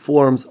two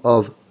forms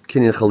of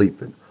kinyan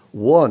chalipin.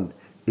 One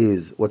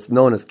is what's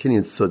known as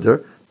kinyan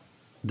sudr.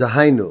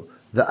 Dahainu,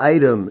 the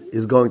item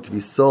is going to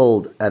be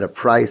sold at a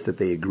price that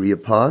they agree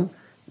upon,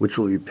 which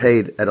will be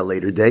paid at a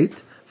later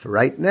date. For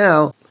right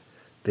now,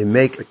 they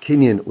make a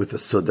kinyan with a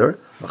sudr,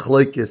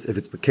 machloikis if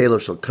it's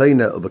bekelev shel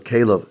kaina or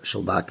bekelev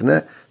shel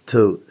bakna,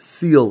 to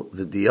seal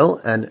the deal,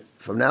 and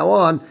from now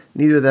on,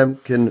 neither of them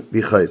can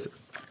be chayzer.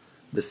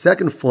 The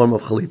second form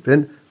of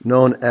chalipin,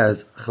 known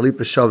as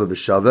chalipa shava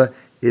b'shava,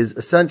 is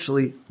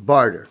essentially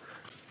barter.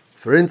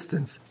 For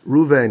instance,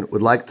 Reuven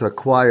would like to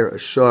acquire a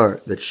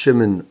shar that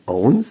Shimon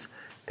owns,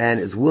 and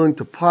is willing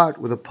to part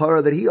with a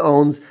parah that he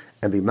owns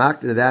and be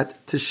makna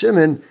that to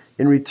Shimon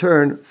in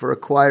return for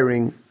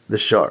acquiring the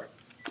shar.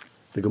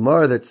 The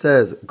Gemara that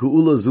says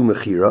Geula zu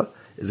mechira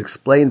is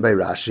explained by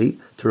Rashi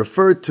to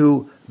refer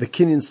to the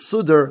kinyan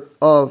sudr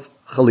of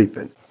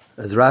chalipin.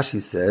 As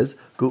Rashi says,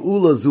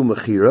 Geula zu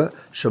mechira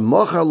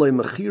shemachar loy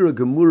mechira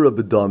gemura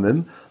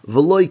b'damim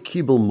v'loy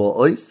kibel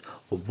ma'os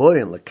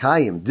uboyin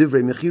l'kayim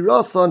divrei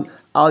mechirason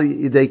al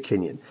yidei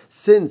kinyan.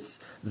 Since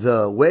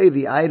the way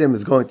the item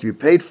is going to be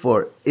paid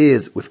for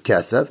is with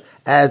kesef,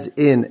 as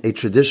in a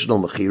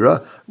traditional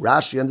mechira,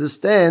 Rashi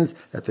understands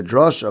that the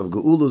drasha of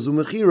Geula zu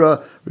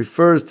mechira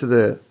refers to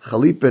the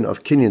chalipin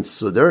of kinyan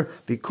sudr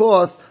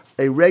because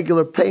a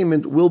regular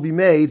payment will be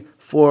made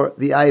for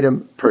the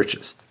item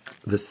purchased.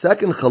 The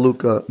second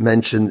chalukah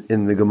mentioned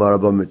in the Gemara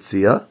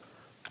Bamitzia,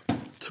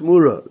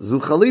 Tmura zu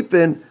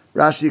chalipin,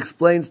 Rashi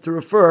explains to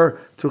refer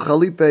to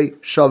chalipe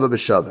shava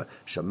b'shava,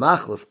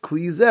 shamachlef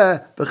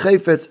klizeh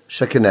b'chefetz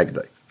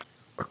shekenegdai.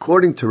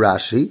 According to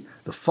Rashi,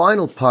 the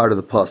final part of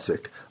the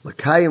pasuk,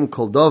 l'kayim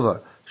kol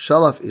dovar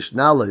shalaf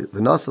ishnalei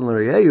v'nasan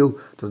l'riyeu,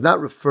 does not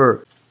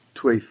refer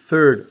to a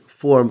third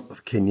form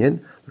of kinyan,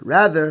 but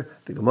rather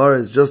the Gemara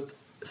is just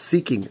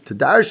seeking to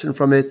darshan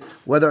from it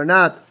whether or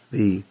not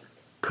the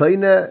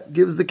kaina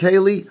gives the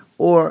keli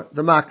or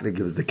the makna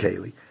gives the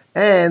keli,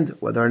 and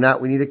whether or not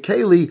we need a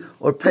keli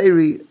or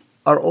peri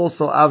are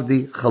also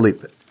avdi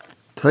chalipin.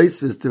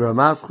 Tosfos the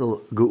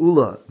Ramaschal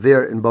Geula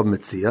there in Bab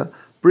Metzia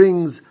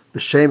brings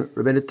b'shem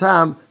Rabbi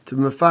Tam to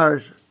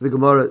mefarish the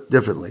Gemara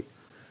differently.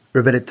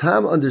 Rabbi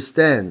Tam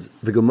understands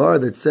the Gemara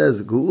that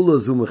says Geula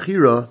zu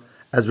mechira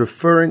as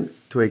referring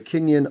to a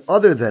kinyan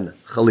other than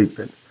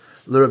chalipin.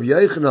 L'Rabbi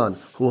Yochanan,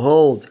 who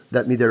holds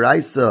that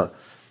midaraisa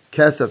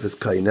kesef is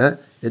kaina,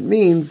 it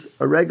means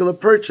a regular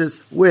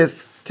purchase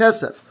with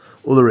kesef.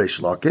 U'Reish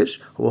Lakish,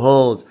 who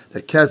holds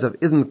that kesef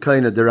isn't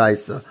kaina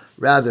deraisa,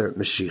 rather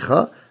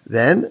meshicha,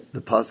 then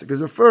the pasuk is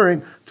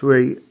referring to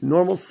a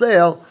normal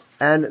sale,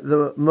 and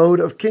the mode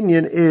of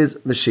kinyan is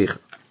meshicha.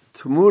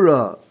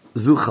 Tmura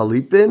zu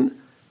chalipin,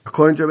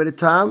 according to Rabbi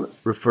Tam,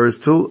 refers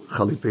to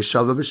chalipe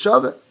shava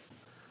b'shava.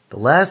 The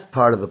last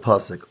part of the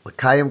pasuk,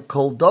 l'kayim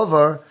kol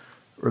dovar,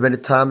 Rabbi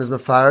Tam is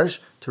mefarish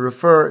to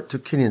refer to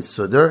kinyan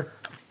sudr,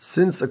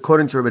 since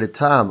according to Rabbi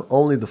Tam,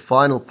 only the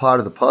final part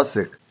of the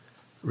pasuk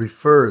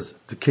refers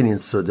to kinyan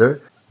sudr.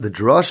 The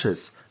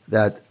drushes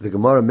that the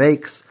Gemara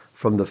makes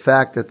from the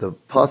fact that the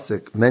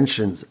pasuk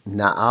mentions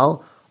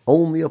na'al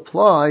only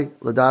apply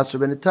l'das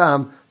Rabbi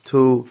Tam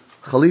to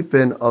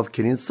chalipin of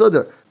kinyan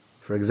sudr.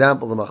 For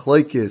example, the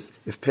machlokes,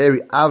 if peri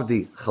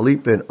avdi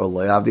chalipin or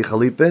lo avdi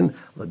chalipin,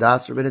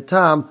 l'das Rabbi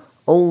Tam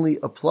only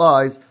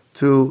applies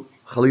to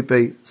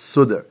chalipe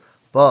sudr.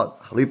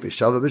 But chalipe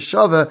shava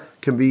b'shava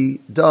can be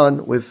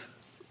done with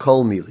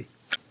kol mili.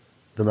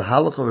 The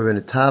mahalach of Rabbi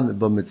Tam and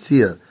Bab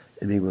Metzia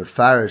in being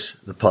mefarish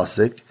the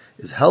pasuk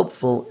is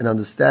helpful in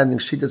understanding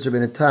Shitas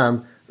Rabbi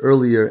Tam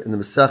earlier in the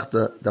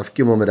Masechta Daf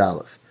Gimel Amud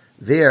Aleph.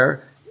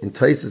 There, in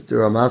Tosfos the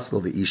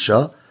Ramaschal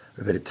V'Isha,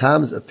 Rabbi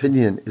Tam's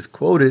opinion is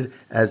quoted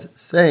as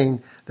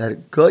saying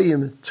that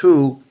goyim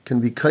too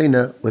can be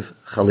kaina with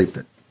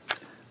chalipin.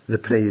 The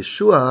Pnei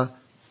Yeshua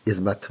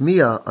is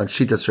matmiya on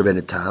Shitas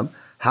Rabbi Tam.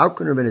 How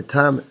can Rabbi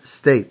Tam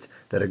state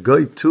that a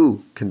goy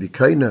too can be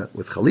kaina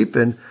with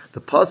chalipin? The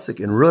pasuk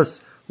in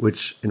Rus,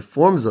 which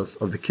informs us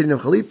of the kinyan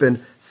of chalipin,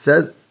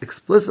 says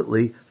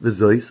explicitly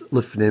v'zois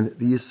lifnim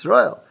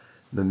v'Yisrael.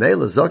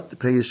 Memela zok the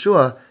Pnei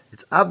Yeshua,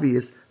 it's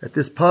obvious that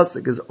this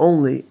pasuk is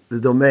only the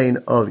domain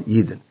of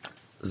Yidden.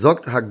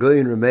 Zokt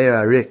Hagoyin Rameir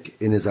Arik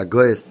in his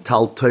Hagoyas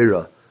Tal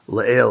Torah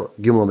Le'el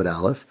Gimel Amud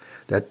Aleph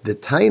that the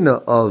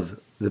taina of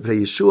the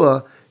Pnei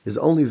Yeshua is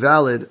only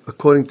valid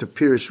according to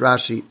Pirush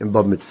Rashi and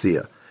Bab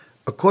Metzia.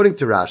 According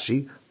to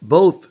Rashi,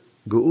 both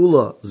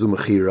Geula zu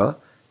mechira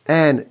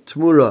and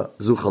Tmura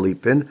zu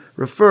chalipin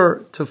refer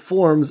to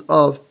forms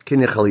of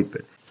kinyan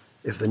chalipin.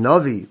 If the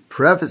Navi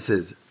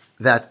prefaces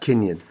that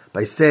kinyan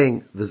by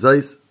saying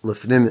v'zois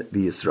lefnim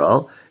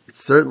b'Yisrael, it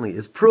certainly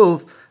is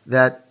proof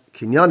that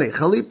kinyane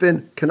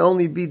chalipin can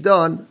only be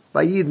done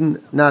by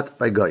Yidden, not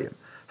by Goyim.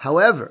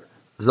 However,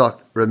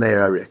 Zokt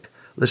Rameir Arik,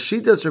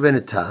 L'shitas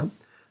Rabbeinu Tam,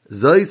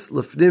 zois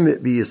lefnim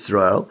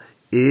b'Yisrael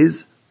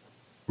is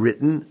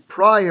written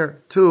prior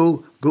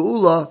to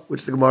Geula,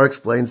 which the Gemara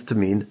explains to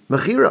mean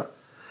Mechira.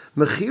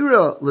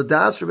 Mechira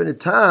Ladas Rabbi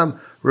Tam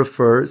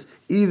refers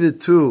either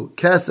to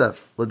Kesef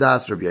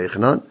Ladas Rabbi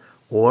Yechanan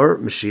or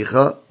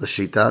Meshicha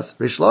Lashitas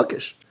Reish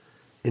Lakish.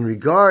 In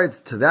regards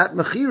to that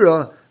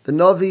Mechira, the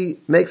Navi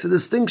makes a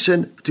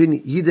distinction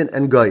between Yidin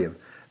and Goyim.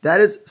 That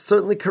is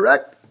certainly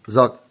correct,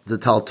 Zok the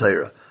Tal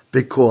Torah,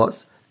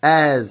 because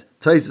as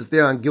Taisus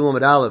there on Gimel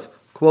Amud Aleph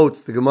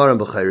quotes the Gemara in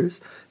Bechiris,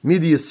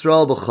 Midi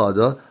Yisrael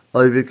B'chada,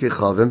 Ovid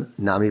Kechavim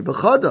Nami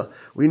B'chada.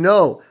 We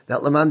know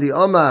that Lamandi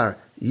Omar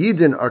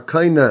Yidin are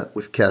kaina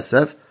with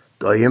Kesef,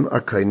 Goyim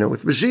are kaina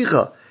with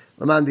Meshicha.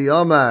 Lamandi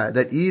Omar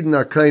that Yidin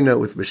are kaina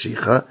with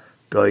Meshicha,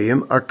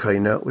 Goyim are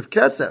kaina with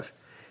Kesef.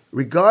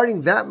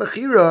 Regarding that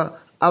Mechira,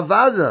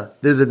 Avada,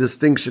 there's a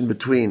distinction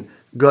between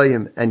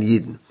Goyim and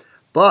Yidin.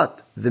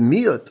 But the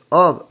miyut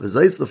of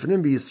V'zayis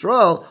Lefanim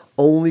B'Yisrael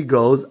only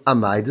goes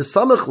Amai de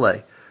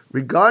Samachle.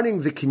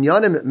 Regarding the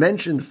kinyanim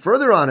mentioned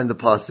further on in the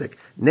pasuk,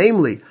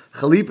 namely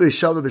Chalipe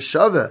Shava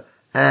B'Shava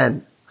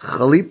and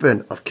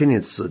Chalipin of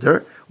Kinyan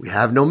Sudar, we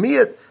have no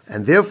miyut,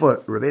 and therefore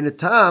Rabbeinu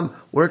Tam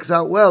works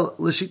out well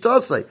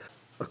l'shitasei.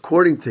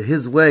 According to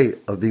his way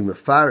of being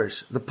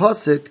mefarish the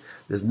pasuk,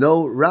 there's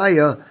no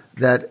raya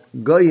that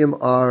goyim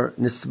are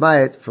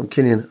nismayet from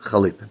Kinyan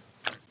Chalipin.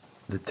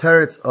 The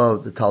teretz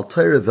of the Tal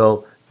Torah,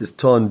 though, is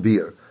ton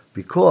beer,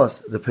 because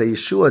the Pei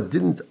Yeshua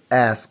didn't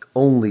ask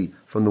only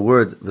from the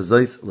words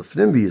V'zayis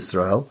Lefnim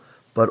B'Yisrael,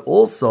 but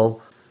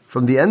also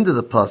from the end of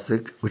the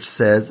pasuk, which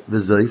says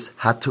V'zayis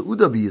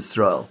Hata'uda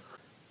B'Yisrael.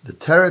 The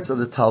teretz of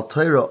the Tal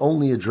Torah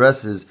only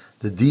addresses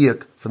the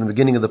diak from the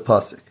beginning of the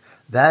pasuk.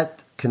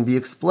 That can be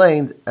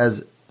explained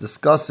as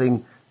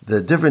discussing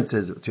the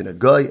differences between a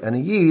goy and a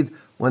yid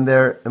when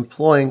they're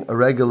employing a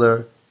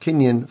regular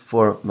kinyan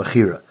for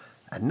mechira,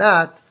 and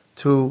not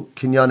to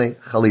kinyane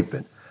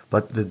chalipin.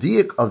 But the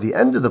diak of the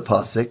end of the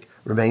pasuk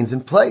remains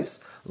in place.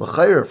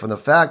 L'chayr, from the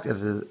fact that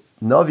the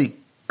Navi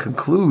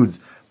concludes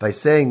by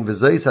saying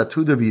V'zayis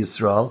hatuda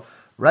b'Yisrael,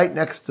 right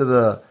next to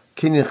the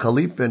kinyan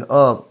chalipin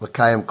of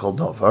l'kayim kol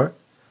davar,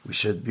 we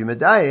should be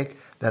medayik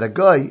that a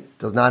guy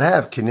does not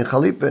have kinyan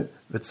chalipin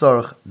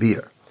v'tzarech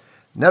beer.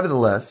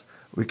 Nevertheless,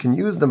 we can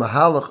use the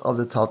mahalach of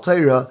the Tal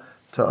Torah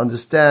to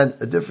understand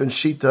a different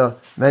shita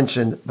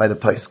mentioned by the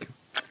Paiskim.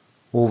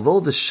 Although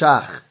the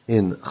Shach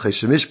in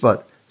Choshen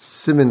Mishpat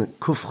Simin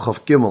Kuf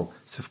Chof Gimel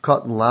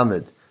Sifkat and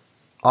Lamed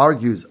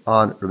argues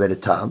on Rabbeinu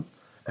Tam,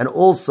 and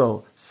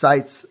also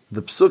cites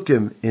the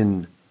psukim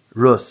in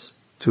Rus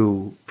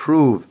to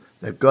prove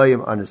that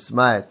Goyim are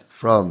nismayet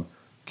from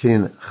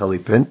Kinyan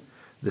Chalipin,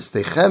 the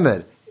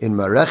Steichemed in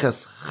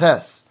Mareches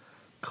Ches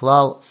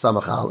Klal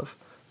Samach Aleph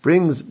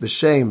brings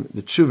b'shem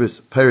the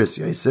Tshuvas Peres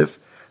Yosef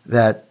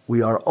that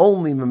we are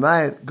only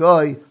memayet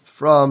goy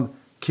from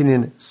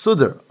Kinyan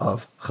Sudar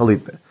of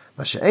Chalipin.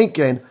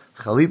 Masha'enkein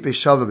Chalipe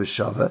Shava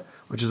B'Shava,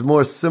 which is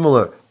more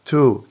similar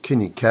to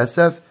Kinyan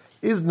Kesef,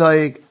 is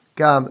Noig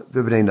Gam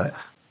B'Bnei Noach.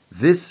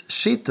 This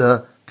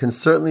shita can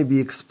certainly be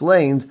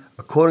explained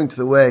according to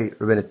the way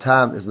Rabbeinu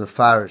Tam is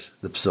mefarish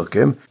the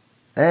psukim,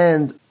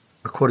 and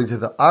according to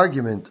the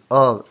argument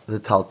of the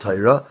Tal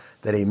Torah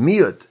that a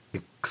miyut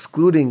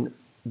excluding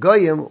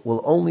goyim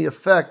will only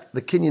affect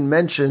the kinyan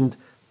mentioned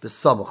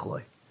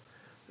b'samachloi.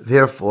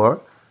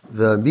 Therefore,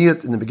 the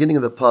miyut in the beginning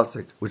of the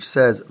pasuk, which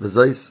says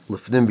V'zayis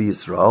Lefnim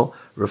B'Yisrael,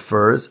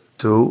 refers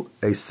to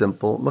a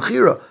simple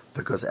mechira,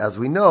 because as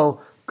we know,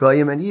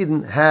 goyim and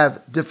Yidin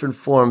have different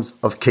forms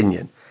of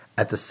kinyan.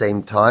 At the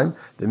same time,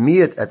 the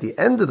miyut at the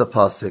end of the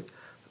pasuk,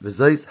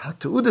 V'zayis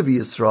Hata'uda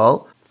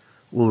B'Yisrael,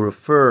 will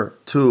refer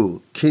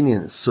to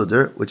kinyan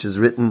sudar, which is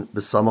written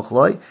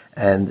b'samachloi,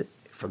 and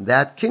from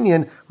that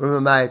kinyan, we're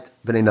memayet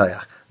b'nei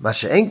noach.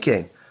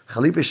 Masha'enkein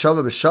Chalipe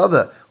Shava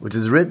B'Shava, which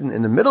is written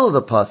in the middle of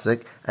the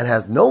pasuk and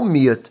has no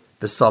miyut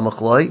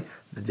b'samachloi,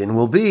 the din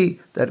will be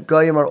that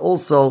goyim are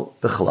also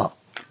b'chlal.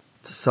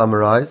 To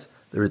summarize,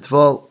 the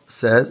Ritval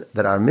says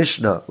that our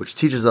Mishnah, which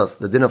teaches us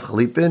the din of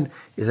Chalipin,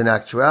 is in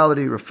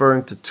actuality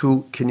referring to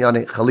two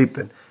kinyane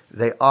Chalipin.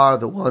 They are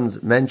the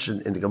ones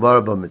mentioned in the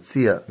Gemara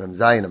B'Metzia Mem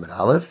Zayin Amud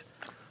Aleph,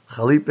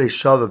 Chalipe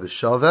Shava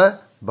B'Shava,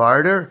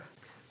 barter,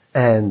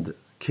 and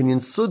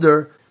Kinyan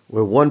Sudar,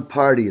 where one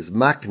party is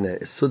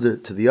makne, is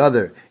sudar to the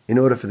other, in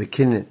order for the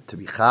kinyan to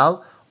be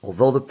chal,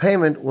 although the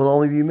payment will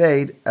only be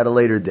made at a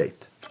later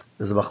date.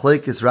 There's a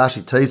machlekes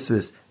Rashi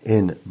Tosfos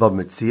in Bab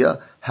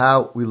Metzia,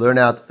 how we learn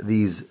out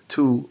these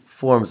two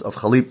forms of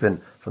chalipin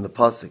from the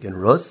pasuk in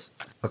Rus.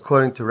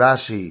 According to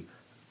Rashi,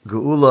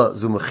 Geula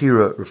zu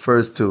mechira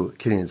refers to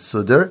kinyan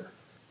sudar,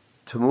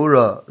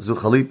 Tamura zu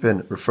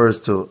chalipin refers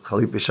to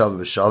chalipe shava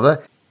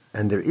b'shava,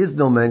 and there is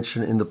no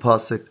mention in the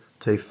pasuk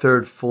to a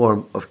third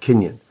form of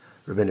kinyan.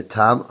 Rabbeinu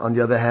Tam, on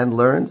the other hand,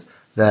 learns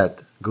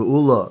that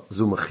Geula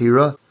zu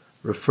mechira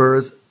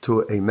refers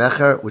to a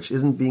mecher which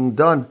isn't being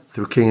done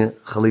through kinyan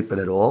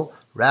chalipin at all.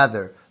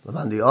 Rather,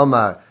 Lamandi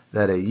Omar,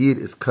 that a yid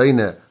is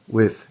kaina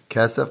with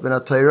kesef ben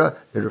atayra,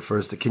 it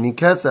refers to kinyan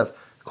kesef.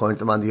 According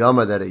to Lamandi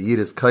Omar, that a yid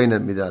is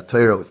kaina mid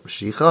atayra with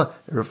mashicha,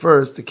 it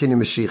refers to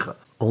kinyan mashicha.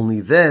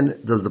 Only then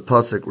does the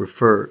pasuk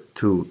refer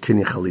to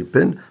kinyan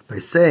chalipin by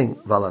saying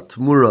vala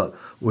tmura,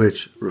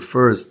 which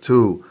refers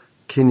to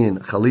kinyan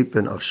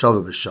chalipin of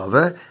shava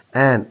b'shava,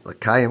 and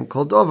lakayim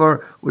kol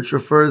dover, which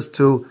refers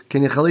to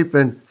kinyan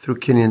chalipin through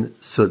kinyan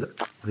sudar.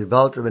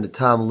 Vibalt Rabbi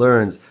Tam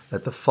learns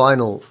that the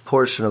final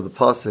portion of the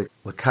pasuk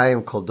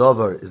lakayim kol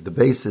dover is the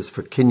basis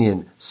for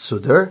kinyan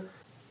sudar.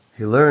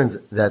 He learns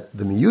that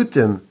the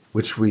miyutim,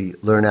 which we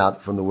learn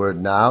out from the word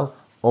now,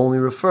 only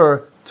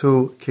refer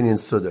to kinyan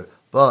sudar,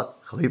 but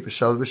Chalipa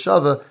Shava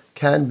B'Shava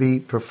can be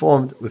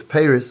performed with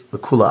Peiris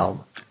L'Kula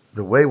Alma.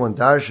 The way one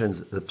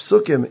darshans the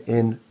psukim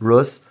in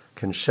Rus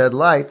can shed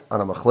light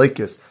on a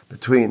machlekes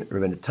between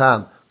Rabbi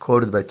Tam,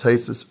 quoted by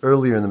Tosfos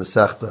earlier in the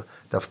Masechta,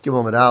 Daf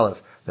Gimel Amud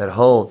Aleph, that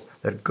holds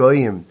that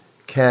Goyim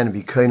can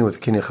be kain with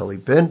Kinyan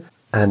Chalipin,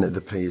 and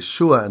the Pnei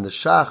Yeshua and the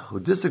Shach,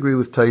 who disagree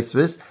with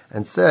Tosfos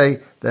and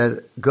say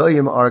that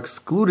Goyim are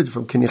excluded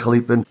from Kinyan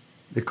Chalipin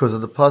because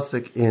of the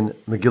pasuk in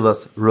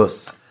Megillas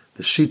Rus.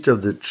 The sheet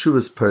of the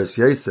Tshuvas Paras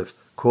Yosef,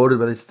 quoted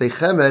by the Tztei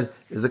Chemed,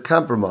 is a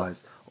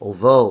compromise.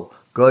 Although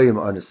Goyim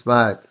are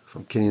nismayat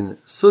from Kinyan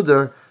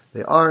Sudar,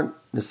 they aren't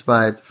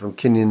nismayat from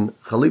Kinyan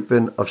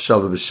Chalipin of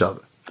Shava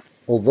B'Shava.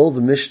 Although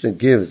the Mishnah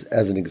gives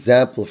as an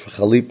example for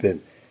Chalipin,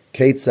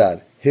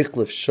 Ketzad,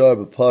 Hichlif Shar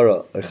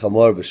B'Para, or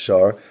Chamor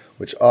B'Shar,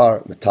 which are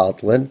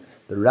metaltlin,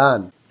 the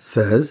Ran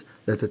says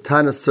that the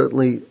Tana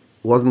certainly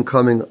wasn't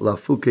coming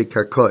Lafuke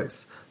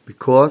Karkois,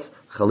 because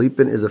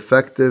Chalipin is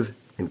effective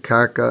in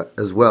Karka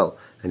as well.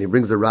 And he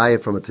brings a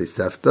raya from a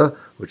Tosefta,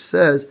 which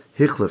says,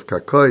 Hichlif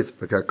karkois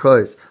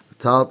b'karkois,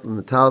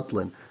 metaltlin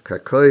metaltlin,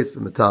 karkois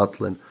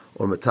b'metaltlin,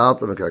 or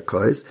metaltlin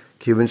b'karkois,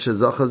 kivin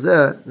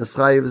shezachazeh,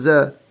 neschayiv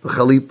zeh,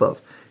 b'chalipav.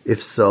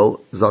 If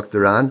so,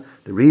 Zoktaran,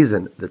 the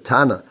reason the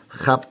Tana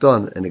chapped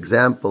on an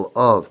example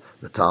of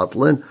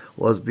metaltlin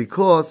was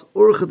because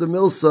urcha de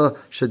milsa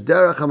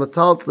shederach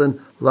ha-metaltlin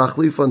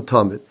lachlifon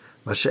tomid,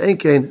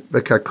 masha'enkein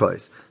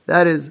b'karkois.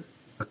 That is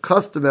a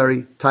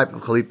customary type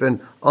of chalipin,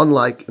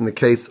 unlike in the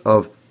case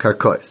of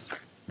karkois.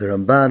 The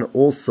Ramban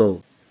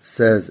also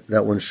says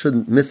that one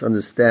shouldn't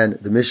misunderstand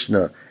the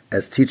Mishnah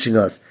as teaching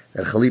us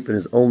that chalipin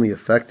is only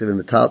effective in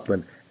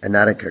metaltlin and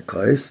not in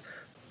karkois.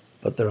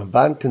 But the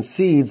Ramban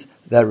concedes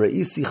that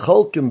re'isi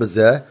cholkim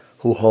bezeh,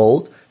 who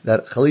hold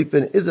that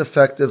chalipin is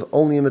effective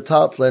only in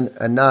metaltlin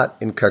and not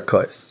in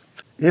karkois.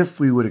 If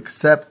we would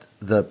accept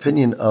the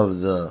opinion of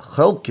the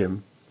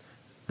cholkim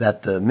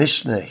that the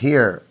Mishnah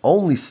here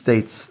only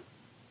states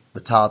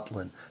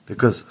metaltlin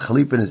because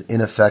chalipin is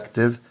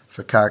ineffective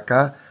for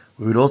karka,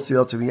 we would also be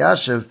able to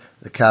miyashiv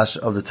the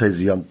kasha of the Teiz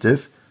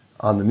Yomtiv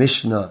on the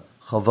Mishnah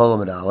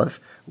Chavav Amud Aleph,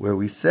 where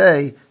we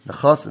say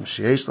nechasim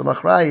sheish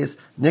lamachrayis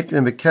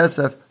niknim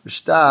bekesef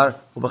b'shtar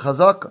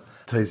u'b'chazaka.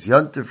 Teiz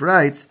Yomtiv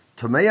writes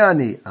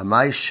Tomeyani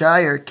amay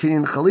shayer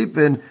kinyan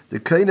chalipin the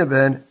kaina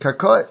ben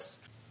karkois.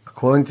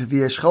 According to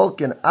the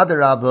Eshcholkin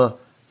Adarabba,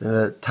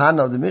 the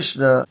Tana of the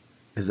Mishnah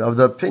is of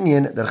the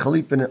opinion that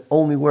chalipin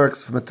only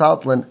works for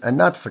metaltlin and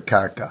not for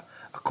karka.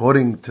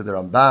 According to the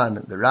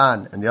Ramban, the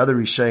Ran, and the other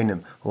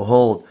Rishonim who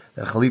hold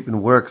that chalipin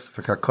works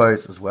for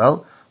karkois as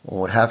well, one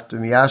would have to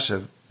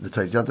miyashiv the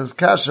Teiz Yomtiv's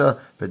kasha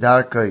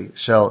bedarkei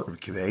shel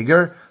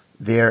Rikveger,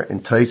 there in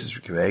Teisus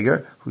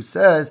Rikveger, who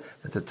says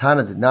that the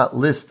Tana did not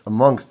list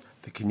amongst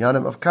the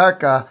kinyanim of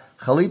karka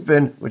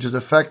chalipin, which is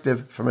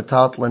effective for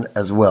metaltlin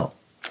as well.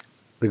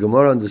 The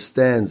Gemara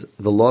understands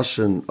the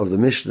lashon of the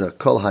Mishnah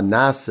kol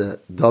hanase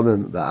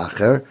damim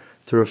ba'acher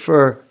to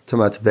refer to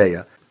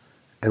matbeya,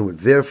 and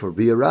would therefore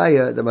be a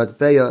raya that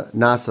matbeya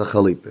nasa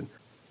chalipin.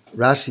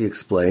 Rashi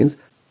explains,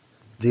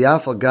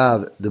 Diafal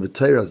gav the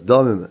b'teiras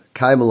damim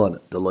kaimelon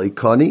deloi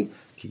kani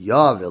ki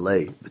yav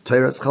elei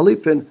b'teiras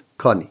chalipin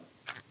kani.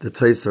 The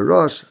Tosfos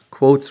Rosh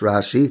quotes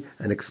Rashi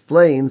and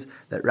explains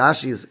that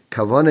Rashi's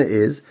kavana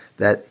is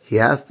that he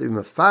has to be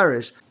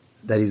mefarish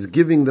that he's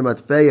giving the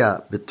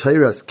matbeya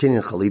b'teiras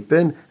kinyan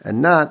chalipin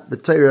and not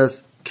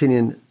b'teiras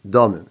kinyan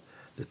damim.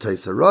 The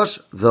Tosfos Rosh,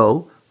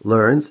 though,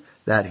 learns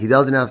that he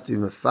doesn't have to be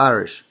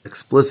mefarish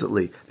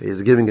explicitly that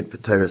he's giving it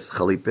b'teiras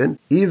chalipin.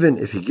 Even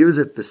if he gives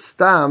it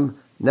b'stam,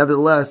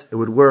 nevertheless it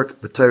would work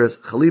b'teiras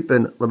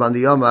chalipin l'man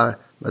diyamar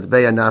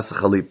matbeya nasa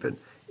chalipin.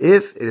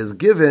 If it is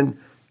given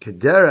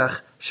kederach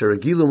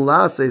sheragilum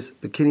lases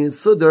b'kinyan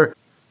sudar,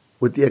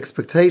 with the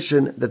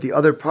expectation that the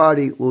other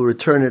party will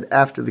return it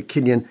after the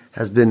kinyan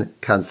has been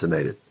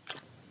consummated.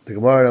 The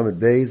Gemara Amud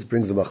Beis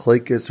brings a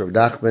machlekes Rav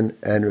Nachman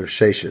and Rav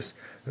Sheshes.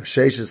 Rav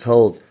Sheshes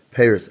holds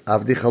Peiris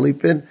Avdi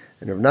Chalipin,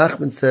 and Rav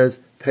Nachman says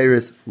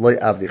Peiris Loy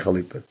Avdi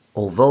Chalipin.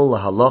 Although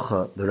la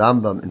halacha, the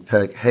Rambam in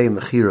Perek Hey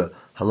Mechira,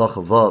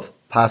 halacha Vav,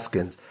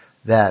 paskins,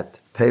 that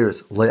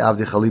Peiris Loy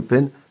Avdi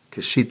Chalipin,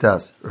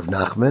 Keshitas Rav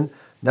Nachman,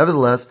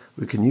 nevertheless,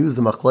 we can use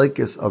the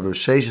machlekes of Rav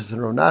Sheshes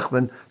and Rav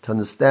Nachman to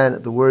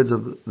understand the words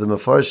of the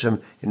Mefarshim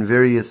in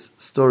various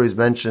stories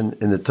mentioned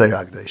in the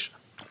Torah Hagdosh.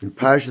 In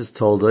Parshas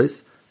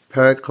Toldos,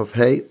 Perek Chof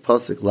Hey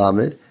Pasuk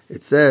Lamed,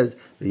 it says,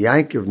 "The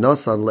Yankiv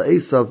Nasan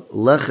leEsav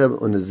lechem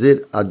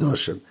unazir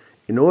adoshim,"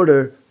 in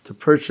order to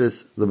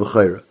purchase the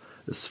Bechorah.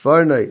 The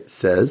Sfarnai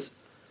says,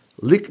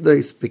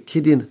 "Likdois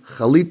bekidin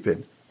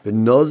chalipin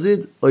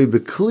B'nozid oy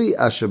b'kli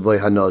asher boy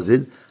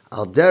hanozid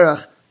al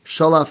derach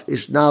shalaf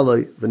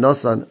ishnaloi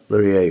v'nosan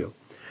l'rieyu.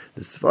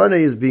 The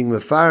Sfarnei is being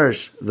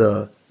mefarish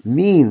the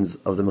means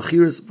of the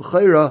mechiras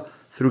b'chayra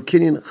through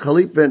kinyan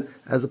chalipin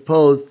as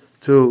opposed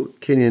to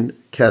kinyan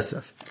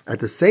kesef. At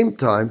the same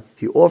time,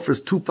 he offers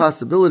two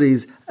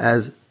possibilities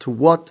as to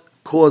what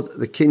caused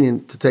the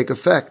kinyan to take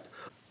effect.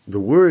 The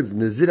words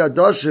Nazir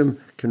Adoshim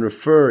can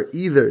refer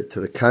either to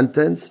the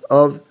contents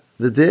of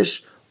the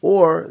dish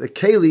or the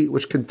keli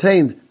which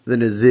contained the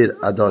Nazir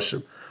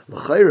Adoshim.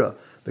 L'chayra,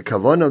 the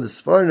kavanah of the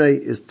Sfarnei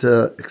is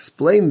to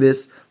explain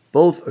this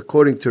both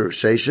according to Rav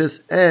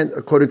Sheshes and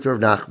according to Rav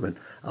Nachman.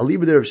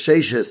 Aliba de Rav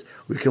Sheshes,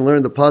 we can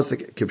learn the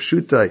pasuk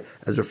Kipshutai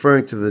as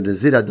referring to the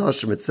Nazir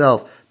Adoshim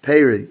itself,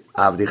 Peri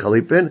Avdi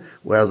Chalipin,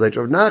 whereas like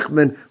Rav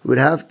Nachman, we would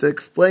have to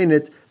explain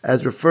it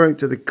as referring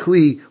to the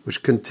Kli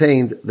which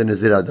contained the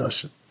Nazir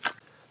Adoshim.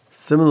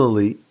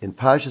 Similarly, in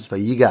Parshas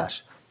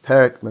Vayigash,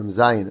 Perek Mem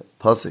Zayin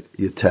pasuk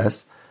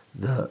Yutes,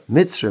 the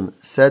Mitzrim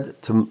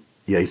said to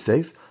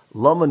Yosef,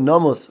 Lama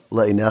Nomos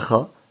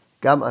La'inecha,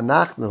 Gam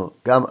Anachnu,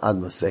 Gam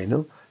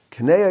Admasenu,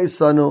 Knei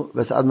Yisanu,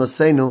 Ves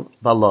Admasenu,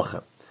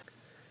 Balochem.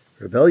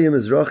 Rebellion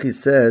Mizrahi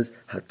says,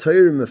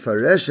 HaTorah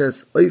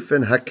Mefareshes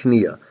Oifen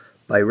HaKniya,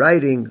 by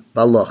writing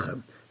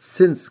Balochem.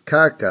 Since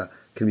Karka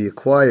can be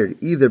acquired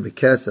either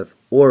B'Kesef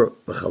or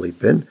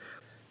B'Chalipin,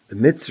 the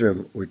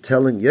Mitzrim were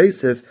telling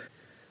Yosef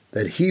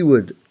that he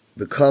would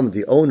become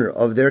the owner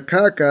of their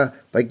Karka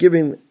by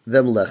giving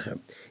them Lechem.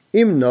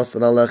 Im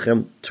Nasan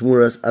Alechem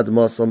Tmuras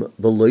Admasam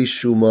B'Loi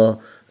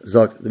Shuma,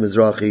 Zok the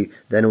Mizrahi,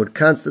 then it would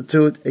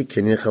constitute a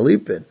Kinyan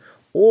Chalipin.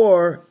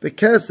 Or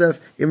B'Kesef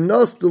Im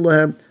Nasdu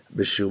Lehem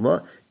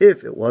B'Shuma,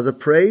 if it was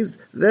appraised,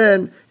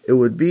 then it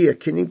would be a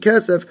Kinyan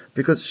Kesef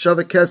because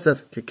Shava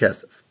Kesef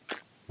Kekesef.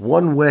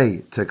 One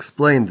way to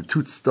explain the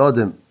Tut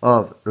Stadim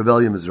of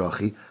Rebellion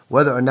Mizrahi,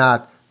 whether or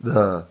not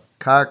the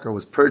Karka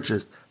was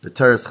purchased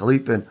B'Teres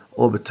Chalipin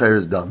or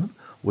B'Teres Dam,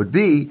 would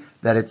be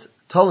that it's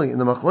telling in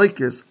the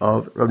Machlekes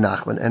of Rav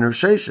Nachman and Rav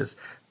Sheshes.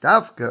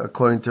 Dafka,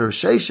 according to Rav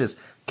Sheshes,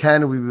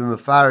 can we be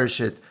mefarish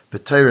it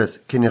B'Teres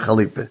Kinyan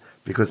Chalipin?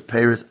 Because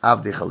Peres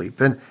Avdi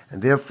Chalipin,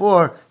 and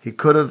therefore he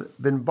could have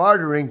been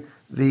bartering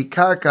the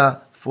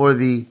Karka for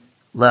the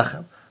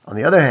Lechem. On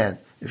the other hand,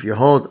 if you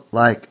hold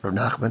like Rav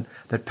Nachman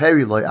that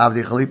Peri Loi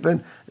Avdi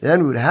Chalipin,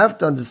 then we would have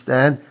to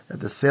understand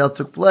that the sale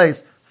took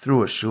place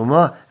through a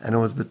Shuma, and it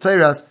was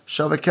B'Teras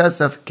Shava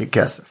Kesef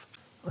Kekesef.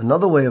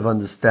 Another way of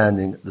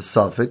understanding the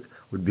suffix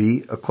would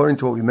be, according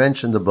to what we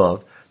mentioned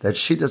above, that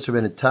Shitas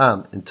Rebbeinu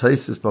Tam in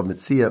Tosis Bav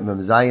Metzia Mem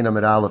Zayin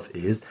Amid Aleph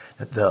is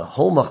that the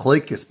whole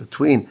machlekes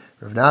between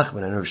Rav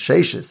Nachman and Rav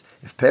Sheshes,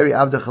 if Peri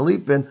Avdi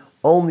Chalipin,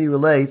 only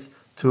relates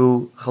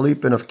to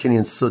Chalipin of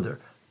Kinyan Sudar.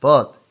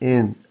 But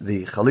in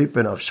the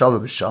Chalipin of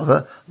Shava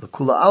B'Shava, the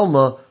Kula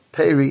Alma,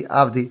 Peri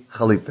Avdi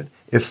Chalipin.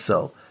 If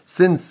so,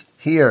 since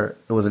here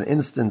it was an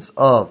instance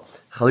of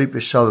Chalipin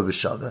Shava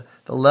B'Shava,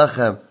 the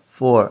Lechem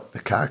for the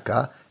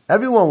Karka,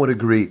 everyone would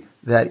agree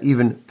that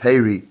even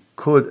Peri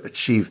could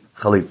achieve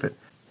Chalipin.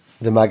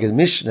 The Magid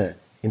Mishneh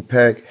in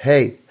Perek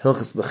Hey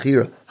Hilchas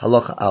Bechira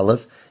Halacha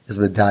Aleph is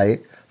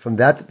medayik from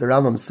that the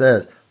Rambam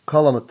says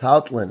Kol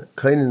HaMetaltlin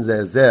Koinin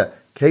Zeh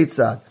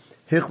Keitzad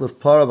Hichlef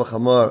Para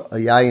B'Chamor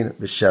Ayayin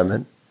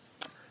B'Shemen,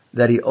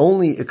 that he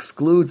only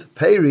excludes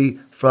Peri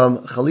from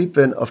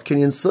Chalipin of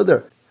Kinyan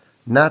Sudar,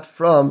 not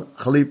from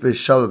Chalipin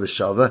Shava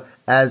B'Shava,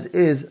 as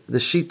is the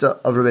Shita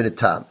of Rebbeinu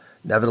Tam.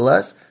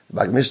 Nevertheless,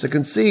 the Magid Mishneh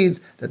concedes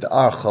that there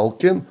are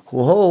Cholkim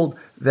who hold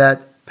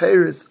that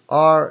Peris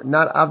are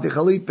not Avdi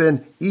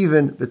Chalipin,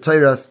 even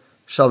B'Teiras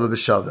Shava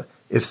B'Shava.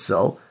 If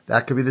so,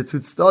 that could be the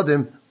Tut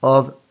Stadim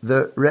of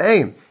the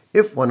Re'im.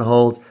 If one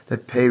holds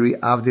that Peri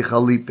Avdi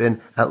Chalipin,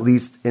 at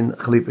least in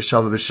Chalipin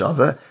Shava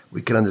B'Shava,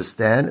 we can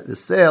understand the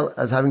sale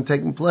as having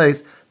taken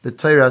place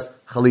B'Teiras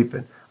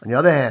Chalipin. On the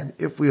other hand,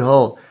 if we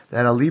hold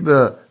that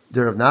Aliba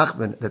der Rav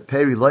Nachman, that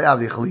Peri Lo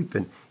Avdi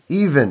Chalipin,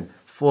 even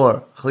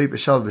for Chalipin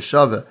Shava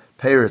B'Shava,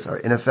 Peris are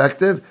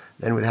ineffective,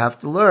 then we'd have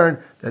to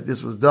learn that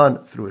this was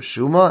done through a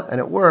Shuma, and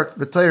it worked,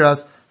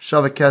 B'Teiras,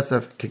 Shava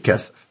Kesef,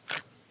 Kekesef.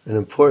 An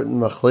important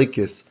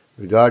machlekes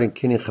regarding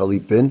Kinyan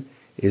Chalipin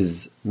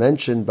is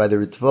mentioned by the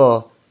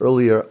Ritva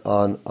earlier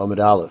on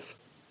Amud Aleph.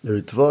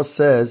 The Ritva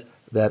says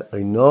that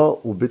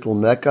Eino u'bitl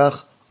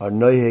mekach are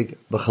noyeg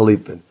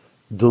b'chalipin,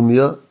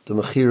 dumya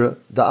d'mechira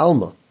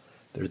da'alma.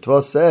 The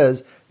Ritva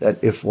says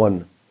that if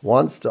one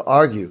wants to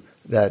argue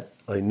that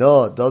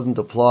Eino doesn't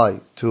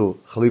apply to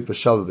Chalipin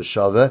Shava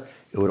B'Shava,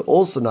 it would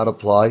also not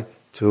apply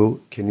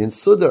to Kinyan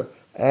Sudar.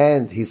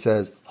 And he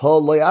says, Ho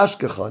lo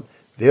yashkechan.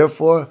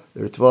 Therefore,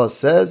 the Ritva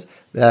says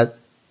that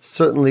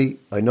certainly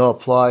Eino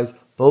applies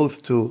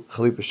both to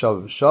Chalipin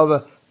Shava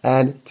B'Shava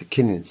and to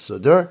Kinyan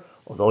Sudar,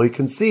 although he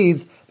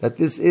concedes that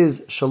this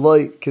is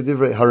Shaloi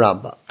Kedivrei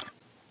Harambam.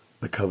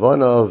 The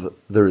kavanah of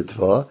the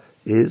Ritva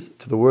is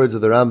to the words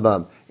of the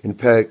Rambam in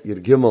Perek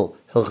Yud Gimel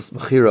Hilchas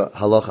Bechira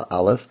Halacha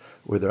Aleph,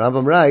 where the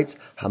Rambam writes,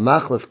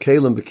 Hamachlef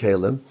Kelim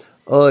B'Kelim,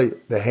 Oy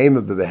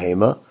Behema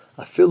B'Behema,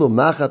 Afilu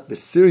Machat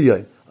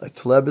B'Siryoin, Oy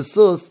Tle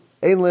B'Sus,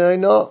 Ein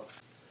Le'ayno.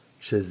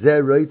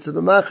 shezeh roitze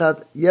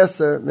b'machat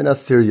yeser min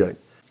asir.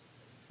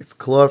 It's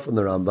clear from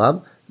the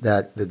Rambam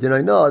that the din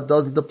oina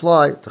doesn't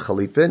apply to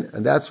chalipin,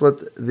 and that's what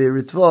the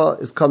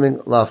Ritva is coming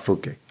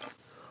lafuke.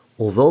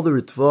 Although the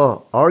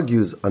Ritva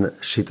argues on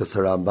Shitas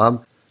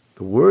Harambam,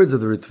 the words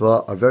of the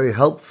Ritva are very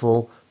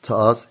helpful to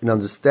us in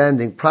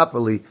understanding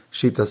properly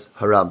Shitas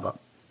Harambam.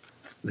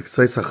 The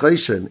K'tzais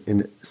HaChayshin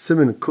in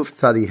Siman Kuf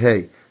Tzadi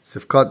Hey,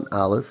 Sifkat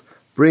Aleph,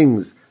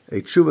 brings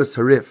a Tshuvas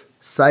Harif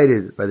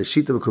cited by the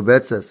Shita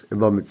B'Kubetzes in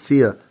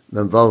Bamitzia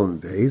Memvavam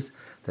Beis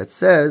that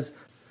says,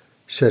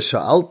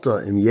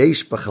 Shesha'alta im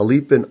yesh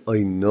b'chalipin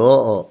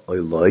oinoa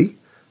oiloi,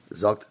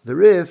 Zokt the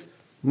Rif,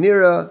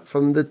 Nira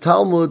from the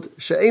Talmud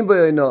she'ein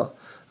b'oinoa,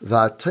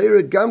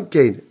 va'atayra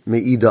gamkein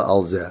me'ida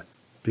al zeh.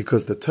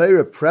 Because the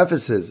Torah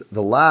prefaces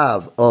the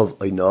lav of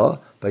oinoa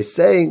by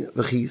saying,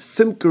 V'chi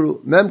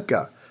simkeru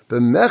memkar,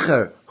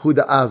 b'mecher hu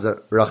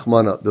da'azar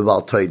rachmana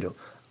b'val toidu,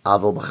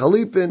 aval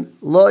b'chalipin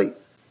loi.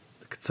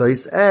 The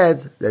K'tzais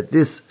adds that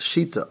this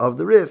shita of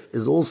the Rif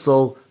is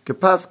also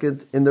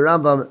gepasked in the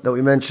Rambam that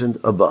we mentioned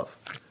above.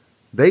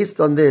 Based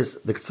on this,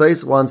 the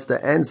K'tzais wants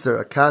to answer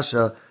a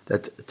kasha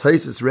that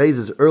Taisus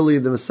raises early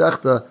in the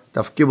Masechta,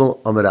 Daf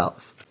Gimel Amud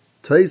Aleph.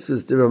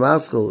 Taisus Divrei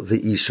Maschil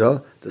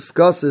V'Isha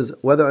discusses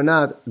whether or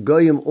not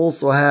Goyim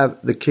also have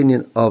the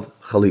kinyan of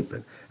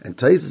Chalipin. And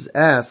Taisus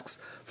asks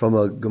from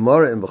a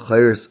Gemara in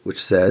Bechayros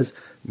which says,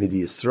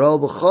 Midi Yisrael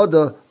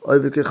b'chada, oy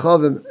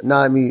v'kechavim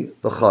na'mi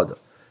b'chada.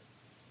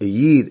 A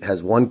Yid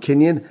has one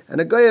kinyan,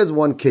 and a Goy has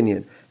one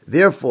kinyan.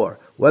 Therefore,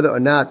 whether or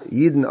not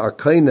Yidin are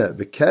kaina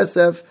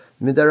b'kesef,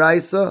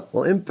 midaraisa,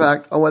 will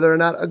impact on whether or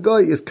not a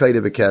Goy is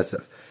kaina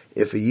b'kesef.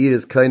 If a Yid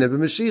is kaina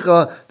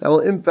b'mashicha, that will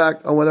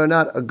impact on whether or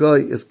not a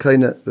Goy is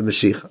kaina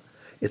b'mashicha.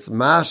 It's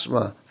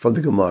mashma from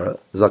the Gemara,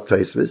 Zok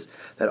Tosfos,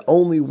 that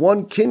only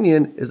one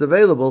kinyan is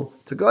available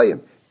to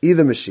Goyim,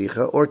 either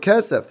mashicha or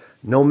kesef.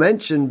 No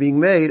mention being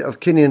made of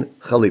kinyan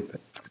chalipin.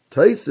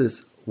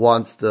 Tosfos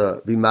wants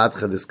to be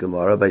matcha this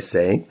Gemara by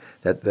saying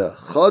that the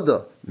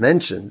chada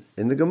mentioned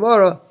in the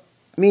Gemara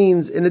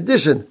means in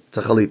addition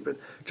to chalipin.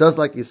 Just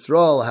like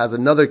Yisrael has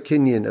another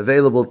kinyan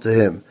available to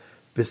him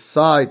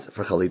besides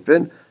for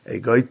chalipin, a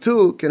Goy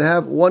too can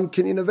have one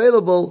kinyan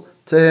available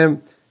to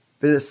him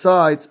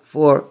besides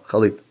for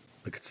chalipin.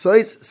 The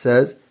K'tzais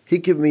says he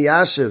give me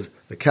yashiv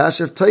the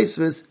kasha of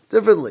Tosfos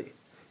differently.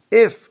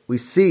 If we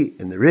see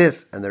in the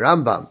Rif and the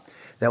Rambam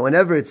that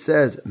whenever it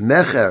says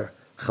mecher,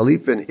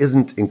 chalipin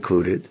isn't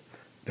included,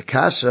 the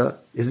kasha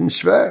isn't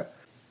shver.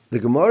 The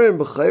Gemara in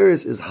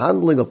Bechayros is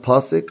handling a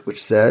pasuk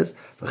which says,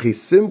 "V'chi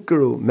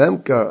simkeru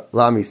memkar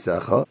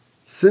lamisecha."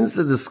 Since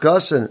the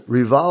discussion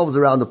revolves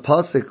around the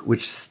pasuk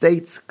which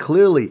states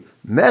clearly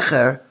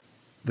mecher,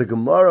 the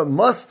Gemara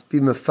must be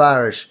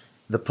mefarish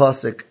the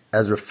pasuk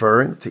as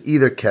referring to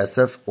either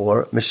kesef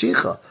or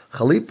mashicha.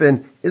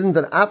 Chalipin isn't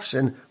an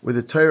option where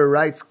the Torah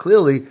writes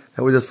clearly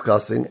that we're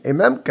discussing a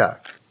memkar.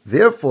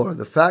 Therefore,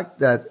 the fact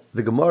that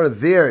the Gemara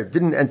there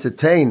didn't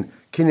entertain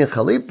kinyan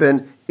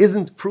chalipin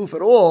isn't proof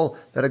at all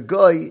that a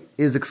goy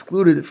is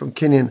excluded from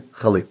kinyan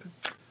chalipin.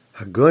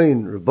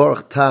 Hagoyin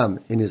Rebaruch Tam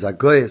in his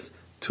Agoyes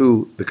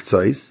to the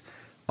K'tzais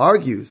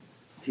argues.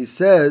 He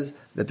says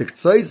that the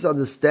K'tzais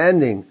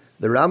understanding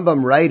the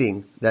Rambam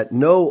writing that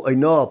no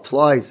oino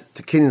applies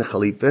to kinyan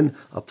chalipin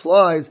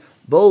applies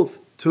both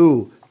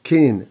to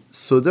kinyan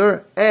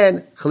sudar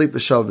and chalip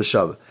b'shava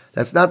b'shava.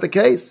 That's not the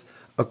case.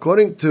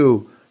 According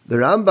to the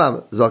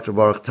Rambam, Dr.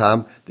 Baruch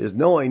Tam, there's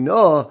no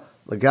oino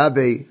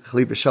lagabe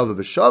chalip b'shava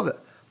b'shava,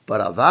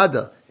 but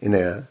avada in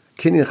a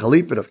kinyan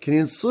chalipin of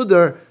kinyan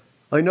sudar,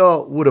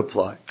 oino would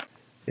apply.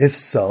 If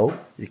so,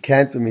 you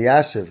can't be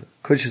miyashiv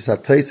kushis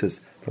ha'taisis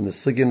from the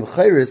Sugyan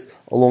V'chayris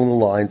along the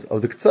lines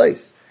of the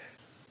K'tzais.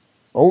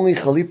 Only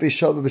Chalipin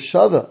Shava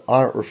B'Shava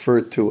aren't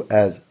referred to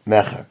as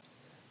Mecher.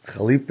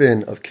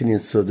 Chalipin of Kinyan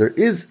Sudar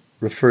is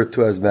referred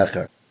to as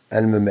Mecher.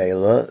 And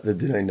Memela, the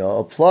Dinaina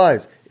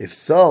applies. If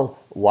so,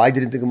 why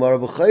didn't the Gemara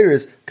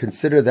B'Chayris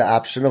consider the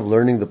option of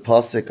learning the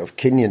pasuk of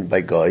Kinyan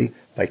by Goy,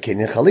 by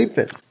Kinyan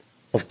Chalipin,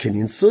 of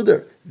Kinyan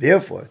Sudar?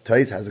 Therefore,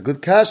 Tais has a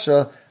good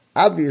kasha.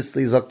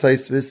 Obviously, Zok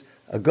Tosfos,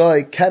 a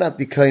Goy cannot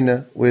be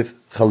kaina with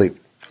Chalipin.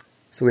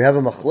 So we have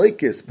a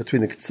machlokes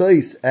between the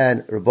K'tzais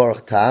and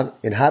Rebaruch Tam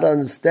in how to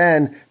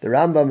understand the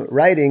Rambam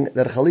writing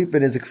that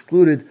Chalipin is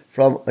excluded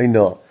from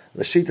Oino.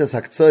 L'shitas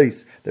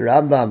HaK'tzais, the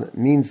Rambam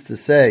means to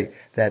say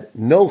that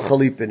no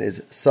Chalipin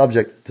is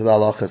subject to the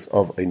halachas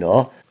of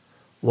Oino,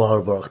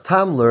 while Rebaruch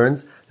Tam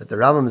learns that the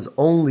Rambam is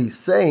only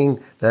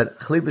saying that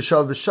Chalip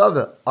b'shava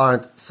b'shava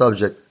aren't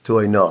subject to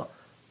Oino.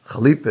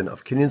 Chalipin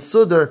of Kinyan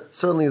Sudar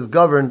certainly is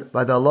governed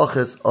by the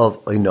halachas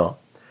of Oino.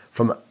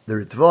 From the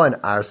Ritva and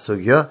Ar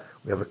Sugya,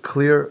 we have a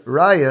clear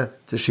raya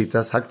to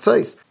Shitas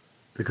HaK'tzais,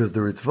 because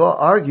the Ritva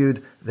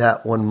argued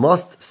that one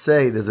must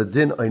say there's a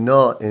din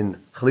oino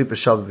in Chalip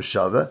b'shava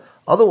b'shava,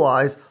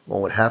 otherwise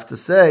one would have to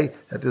say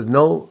that there's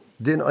no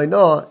din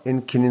oino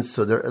in Kinyan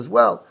Sudar as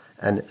well.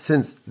 And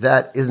since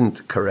that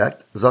isn't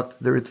correct, Zakt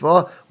the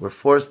Ritva, we're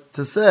forced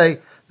to say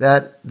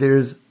that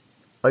there's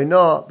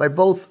oino by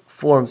both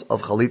forms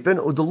of Chalipin,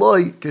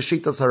 udaloi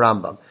keshitas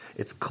harambam.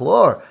 it's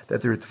clear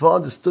that the Ritva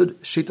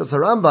understood Shitas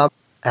HaRambam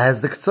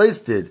as the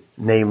K'tzais did,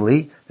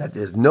 namely, that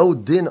there's no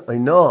din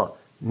oinah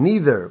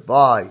neither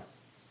by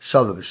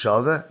Shava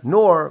b'Shava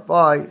nor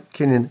by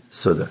Kinyan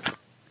Sudar.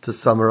 To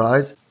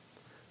summarize,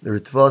 the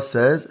Ritva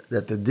says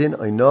that the din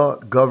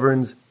oinah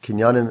governs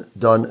kinyanim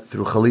done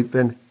through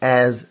Chalipin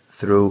as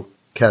through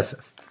Kesef.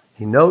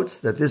 He notes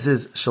that this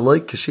is Shaloi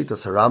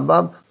Keshitas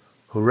HaRambam,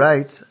 who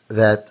writes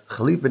that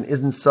Chalipin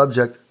isn't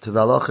subject to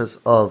the halachas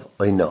of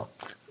oinah.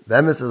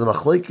 Ve'emes is a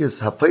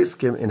machlokes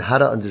hapaiskim in how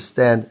to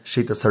understand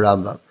Shitas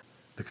HaRambam.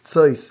 The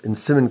K'tzos in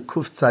Siman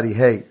Kuf Tzadi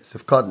Hey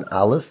Sifkat and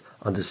Aleph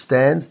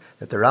understands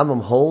that the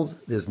Rambam holds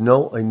there's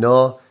no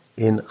oinah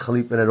in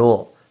Chalipin at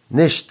all,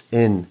 nisht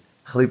in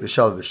Chalipin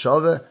Shava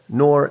b'Shava,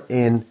 nor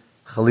in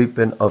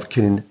Chalipin of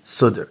Kinyan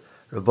Sudar.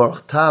 Rabbi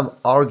Baruch Tam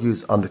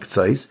argues on the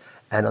K'tzos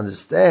and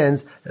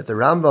understands that the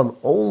Rambam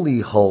only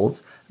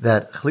holds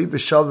that Chalipin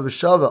Shava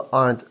b'Shava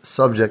aren't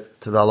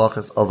subject to the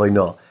halachas of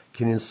oinah.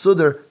 Kinyan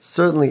Sudar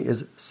certainly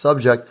is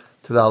subject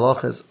to the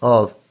halachas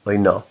of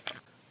oinah.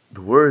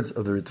 The words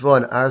of the Ritva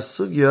and our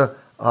Sugya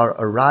are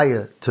a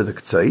raya to the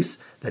K'tzos,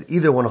 that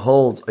either one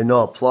holds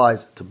oinah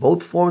applies to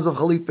both forms of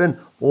Chalipin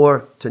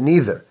or to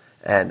neither.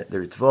 And the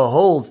Ritva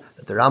holds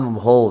that the Rambam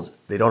holds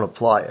they don't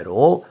apply at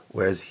all,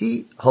 whereas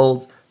he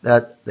holds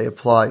that they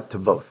apply to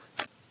both.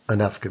 An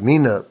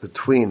afkamina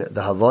between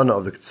the Havana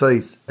of the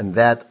K'tzos and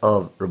that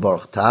of Rabbi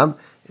Baruch Tam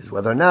is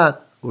whether or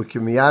not we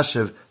can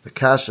miyashiv the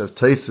kasha of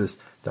Tosfos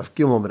Daf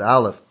Gimel Mid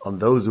Aleph on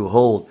those who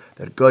hold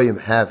that Goyim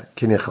have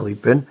Kinyan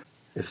Chalipin.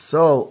 If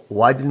so,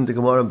 why didn't the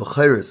Gemara in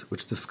Bechiris,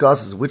 which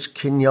discusses which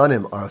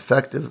kinyanim are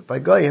effective by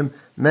Goyim,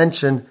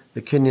 mention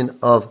the kinyan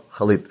of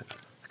Chalipin?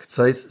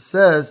 K'tzos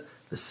says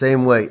the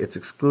same way it's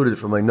excluded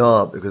from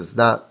oinah because it's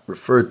not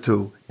referred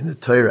to in the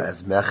Torah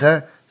as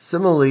mecher.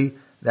 Similarly,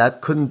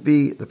 that couldn't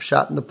be the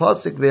pshat in the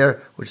pasuk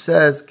there, which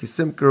says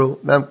kisimkru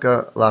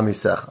memkar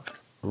lamisecha.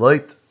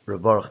 Loit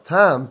Rabbi Baruch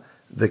Tam,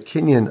 the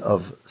kinyan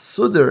of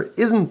Sudar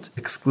isn't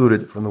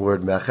excluded from the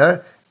word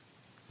mecher.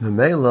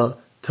 Memela,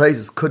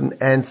 Tosfos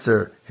couldn't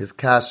answer his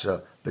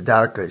kasha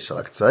b'darkei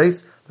shalak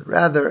tzais, but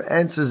rather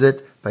answers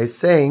it by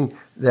saying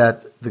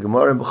that the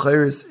Gemara in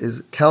Bechiris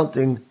is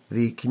counting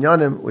the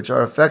kinyanim which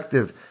are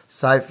effective,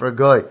 sai for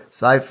goy,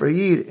 sai for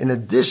yid, in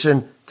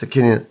addition to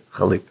kinyan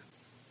chalip.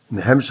 In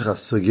the Hemshech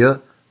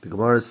HaSugya, the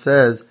Gemara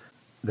says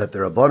that the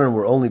Rabbanan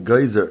were only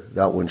geyser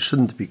that one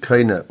shouldn't be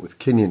kaina with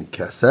kinyan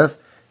kesef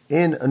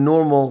in a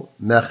normal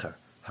mecher.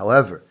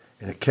 However,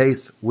 in a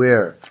case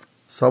where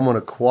someone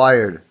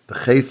acquired the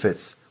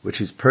chayfetz which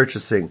he's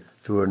purchasing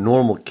through a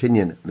normal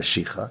kinyan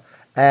meshicha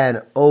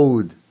and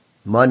owed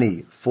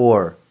money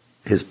for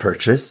his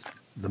purchase,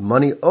 the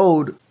money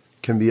owed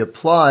can be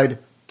applied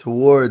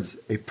towards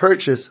a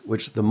purchase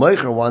which the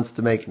meicher wants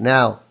to make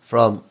now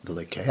from the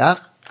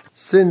lekeach.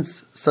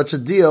 Since such a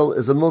deal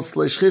is a milz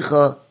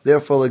leishchicha,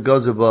 therefore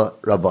legazuba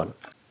rabban.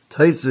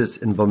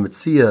 Tosfos in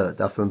Bamitzia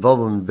Daf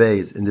Vavam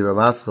Beis in the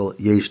Ramaschal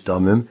Yesh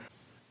Damim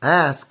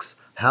asks,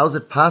 how is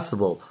it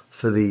possible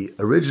for the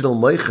original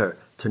meicher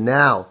to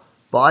now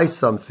buy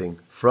something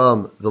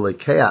from the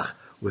lekeach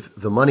with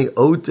the money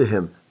owed to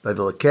him by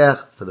the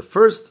lekeach for the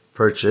first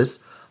purchase?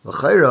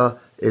 L'chaira,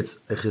 it's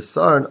a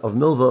chisaron of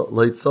milva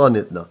leitzah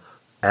nitna.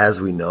 As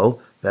we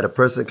know, that a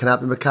person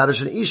cannot be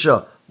mekadosh an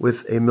isha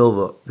with a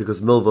milva,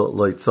 because milva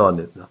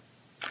leitzah nitna.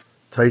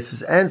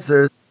 Tosfos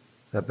answers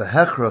that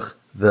behechrach,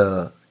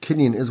 the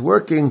kinyan is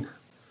working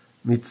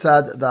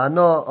mitzad the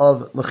ana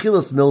of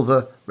mechilas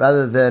milva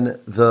rather than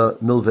the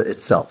milva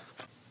itself.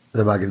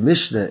 The Magid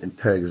Mishnah in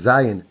Perek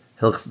Zayin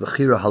Hilchos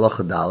Bechira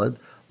Halacha Daled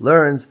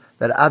learns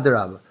that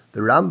Adarabah,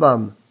 the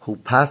Rambam who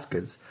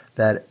paskins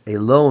that a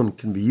loan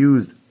can be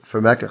used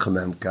for Mekach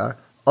HaMemkar,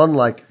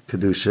 unlike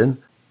Kidushin,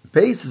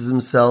 bases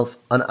himself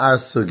on our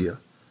Sugya.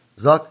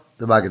 Zot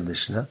the Magid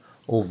Mishnah,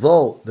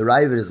 although the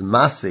Ravid is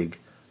masig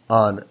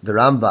on the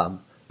Rambam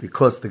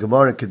because the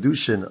Gemara in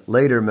Kidushin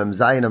later Mem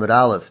Zayin Amud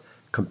Aleph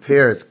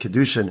compares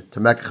Kidushin to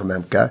Mekach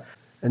HaMemkar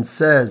and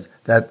says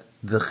that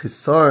the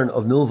chisaron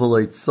of milva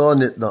leitzah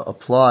nitna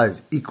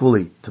applies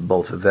equally to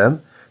both of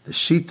them. The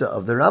shita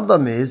of the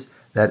Rambam is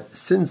that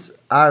since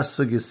our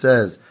sugya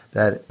says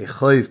that a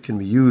chayv can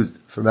be used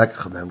for mekach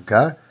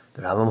hamemkar,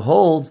 the Rambam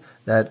holds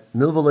that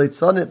milva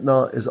leitzah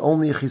nitna is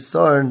only a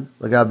chisaron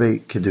lagabe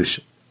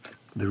kedushin.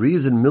 The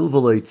reason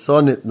milva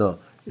leitzah nitna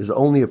is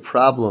only a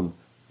problem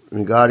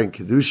regarding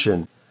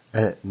kedushin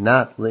and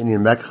not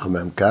le'inyan mekach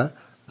hamemkar,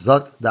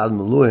 zot da'ad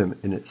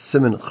meluim in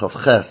Siman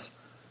Chavches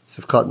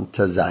Sifkat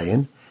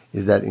Tazayin,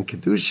 is that in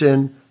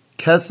Kidushin,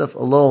 kesef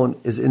alone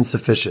is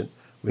insufficient.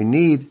 We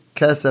need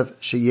kesef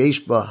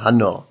sheyesh ba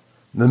hano,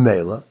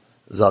 memela,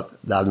 zak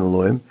dav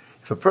meluim.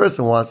 If a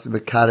person wants to be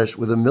kaddish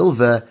with a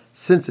milveh,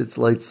 since it's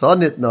leitzah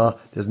nitna,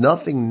 there's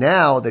nothing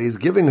now that he's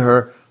giving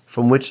her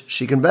from which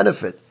she can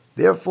benefit.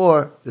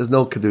 Therefore, there's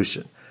no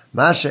Kidushin.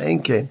 Masha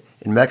enkein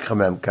in mekach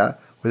hamemkar,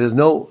 where there's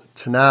no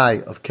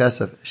tanai of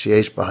kesef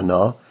sheyesh ba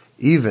hano,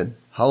 even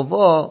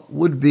halva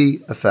would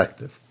be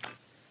effective.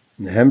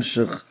 In the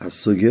Hemshech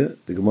HaSugya,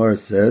 the Gemara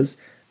says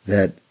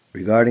that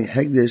regarding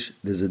Hegdish,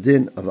 there's a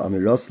din of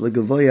Amiras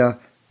Legavoya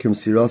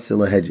kimsirase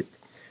lahedjit.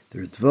 The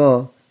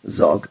Ritva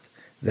zogt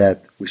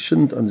that we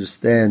shouldn't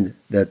understand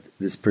that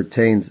this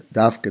pertains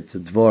dafka to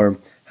dvar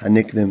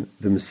haniknim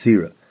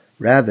b'mesira.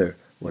 Rather,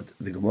 what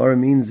the Gemara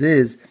means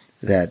is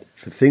that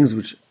for things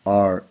which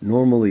are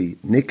normally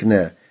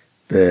nikne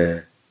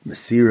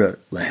b'mesira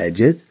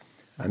lahedjit,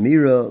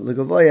 amira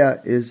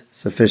legavoya is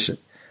sufficient.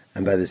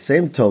 And by the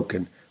same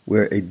token,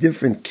 where a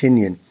different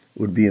kinyan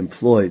would be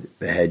employed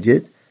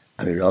behedjit,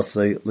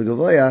 amirasei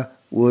legavoya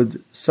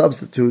would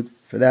substitute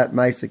for that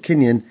ma'isa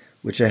kinyan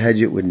which a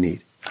hedjit would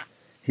need.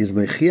 He's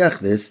mechiach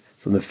this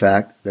from the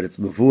fact that it's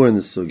mavur in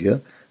the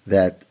sugya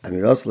that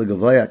amiras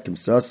legavoya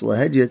kimsas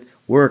lahedjit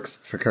works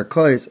for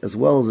karkois as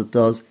well as it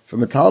does for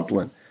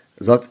metaltalin.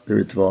 Zok the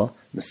Ritva,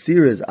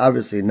 Mesira is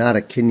obviously not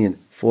a kinyan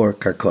for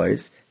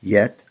karkois,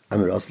 yet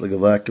amiras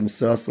legavoya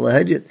kimsas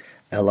lahedjit.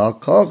 Elal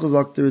kach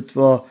zok the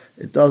Ritva,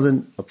 it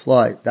doesn't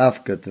apply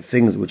dafka to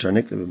things which are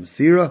niktav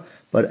Mesira,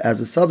 but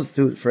as a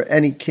substitute for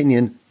any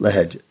kinyan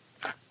lahedjit.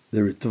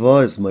 The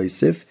Ritva is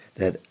moisif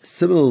that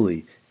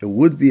similarly it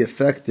would be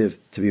effective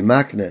to be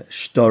makne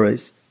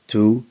shtores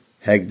to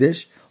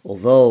hegdish,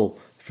 although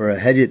for a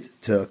hedjit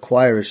to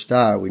acquire a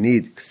shtar we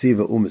need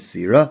ksiva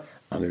u'mesira,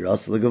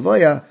 amiras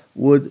legavoya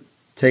would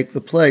take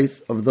the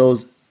place of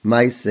those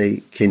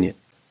maisei kinyan.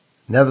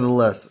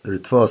 Nevertheless, the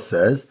Ritva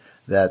says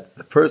that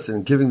the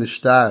person giving the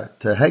shtar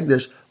to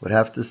hegdish would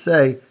have to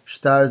say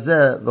shtar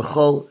zeh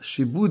v'chol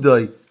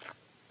shibudoi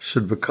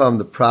should become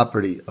the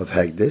property of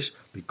hegdish,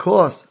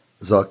 because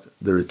zok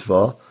the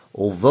Ritva,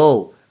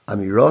 although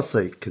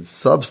amirase can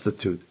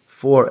substitute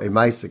for a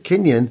ma'isa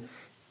kinyan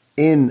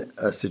in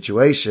a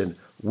situation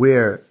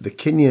where the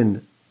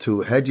kinyan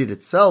to hedjit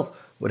itself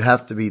would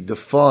have to be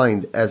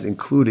defined as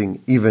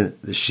including even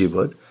the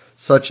shibud,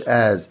 such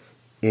as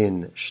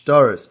in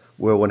shtaris,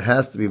 where one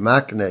has to be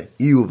makne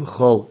iu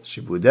v'chol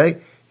shibudei.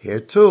 Here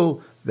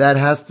too, that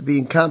has to be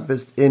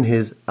encompassed in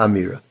his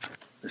amira.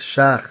 The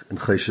Shach in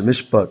Choshe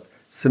Mishpat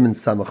Siman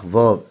Samach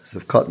Vav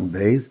Sivkot and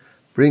Beis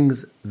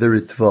brings the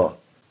Ritva.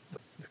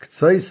 The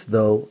Ketzos,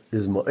 though,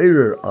 is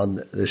mo'erer on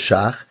the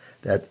Shach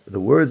that the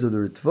words of the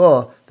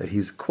Ritva that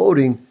he's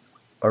quoting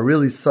are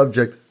really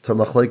subject to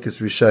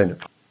Machlokes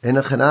Rishonim. In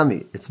a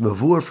Chanami, it's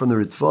mavur from the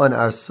Ritva in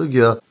our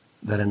sugya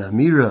that an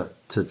amira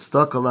to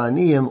tzedakah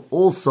la'aniyim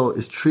also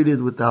is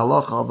treated with the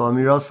halacha of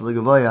amiras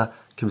legavaya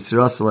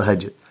kimsiras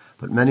lahedjit.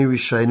 But many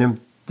Rishonim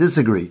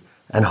disagree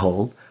and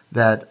hold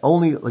that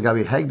only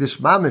legabi hegdish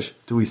mamish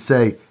do we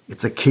say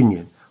it's a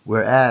kinyan,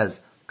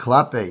 whereas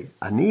klape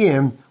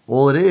aniyim,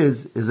 all it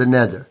is a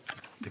neder.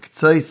 The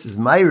Ketzos is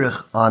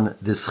mayrich on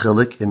this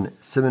chilik in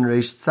Siman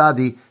Reish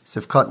Tzadi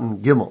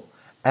Sivkatan Gimel,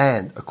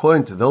 and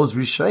according to those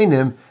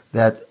Rishonim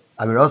that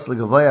amiras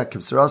legavaya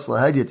kimsiras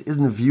lahedjit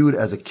isn't viewed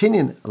as a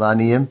kinyan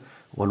la'aniyim,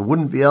 one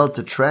wouldn't be able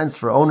to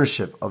transfer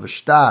ownership of a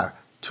shtar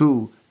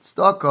to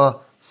tzedakah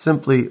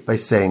simply by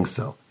saying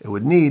so. It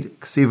would need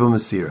ksiva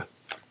mesira.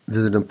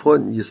 There's an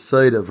important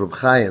yesod of Reb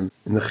Chaim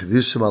in the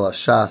Kidushin al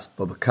Hashas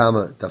Baba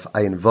Kama Daf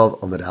Ayin Vav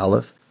Amud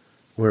Aleph,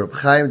 where Reb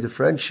Chaim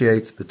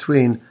differentiates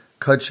between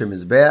Kodshe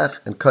Mizbeach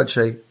and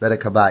Kodshe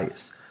Bedek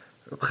Habayis.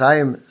 Reb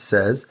Chaim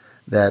says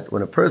that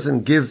when a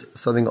person gives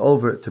something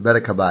over to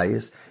Bedek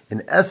Habayis,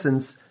 in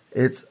essence,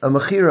 it's a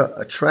mechira,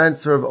 a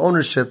transfer of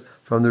ownership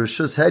from the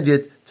Rishus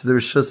Hedjit to the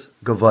Rishus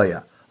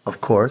Gavaya.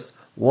 Of course,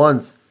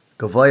 once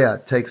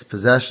Gavaya takes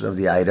possession of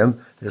the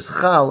item, there's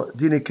Chal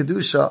Dine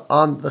Kedusha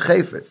on the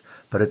Chayfetz,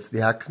 but it's the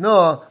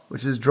Hakna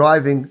which is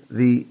driving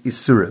the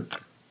Isurim.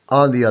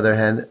 On the other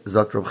hand,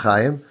 Zok Reb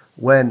Chaim,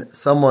 when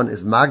someone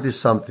is Magdish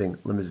something,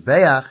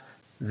 Lemizbeach,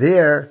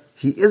 there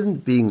he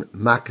isn't being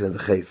Makna the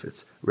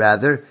Chayfetz.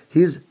 Rather,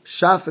 he's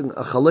shafing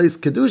a Chalois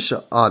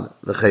Kedusha on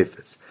the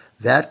Chayfetz.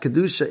 That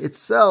Kedusha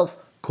itself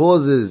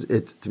causes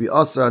it to be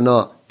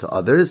Asrana to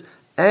others,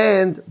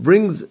 and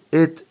brings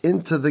it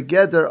into the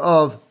gather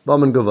of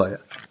Baman Gavaya.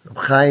 Reb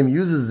Chaim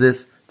uses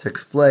this to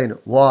explain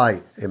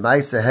why a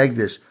Maisa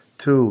Hegdish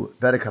to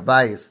Bedek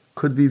Habayis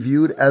could be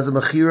viewed as a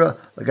Mechira,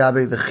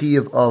 Lagabe the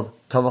Chiv of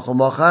Tavach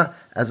Machar,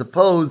 as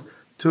opposed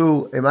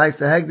to a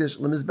Maisa Hegdish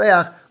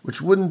Lemizbeach,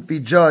 which wouldn't be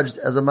judged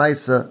as a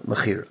Maisa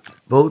Mechira.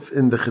 Both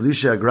in the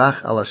Chidusha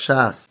Agrach al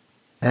Hashas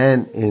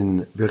and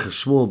in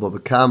Birchas Shmuel Baba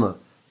Kama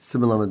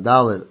Siman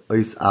Daled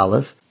Ois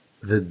Aleph,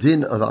 the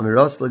din of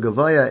Amiras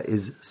Legavaya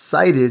is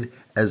cited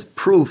as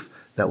proof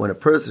that when a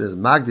person is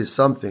magdish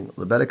something,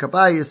 Lebedek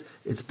Habayis,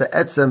 it's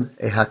be'etzem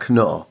a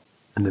haknoah.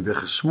 And the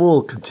Birchas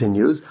Shmuel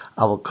continues,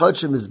 Aval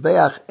Kodshe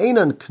Mizbeach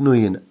einan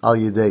knuyin al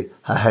yedei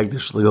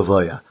ha'hegdish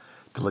Legavaya.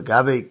 The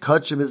Legabe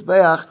Kodshe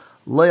Mizbeach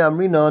lo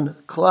yamrinon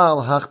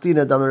klal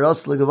hachtina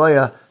d'Amiras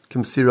Legavaya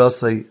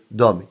kimsirasei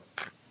domi.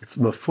 It's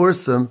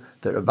mafursim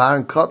that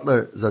Rabbi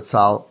Kotler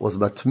Zatzal was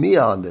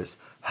matmiya on this.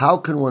 How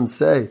can one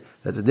say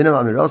that the din of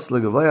amiras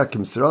legavaya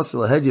kimsiras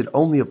lahedjit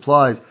only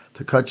applies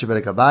to kodshe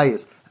bedek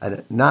habayis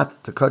and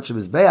not to kodshe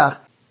mizbeach?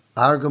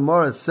 Our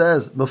Gemara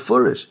says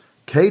mafurish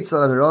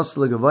keitzal amiras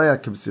legavaya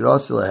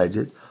kimsiras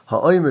lahedjit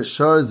ha'oimer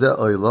shar ze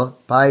oila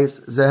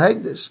bayis ze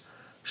hegdish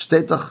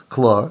shtetach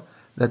klar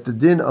that the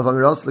din of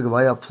amiras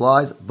legavaya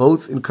applies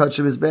both in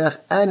kodshe mizbeach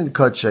and in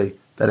kodshe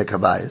bedek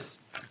habayis.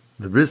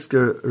 The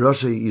Brisker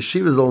Rosh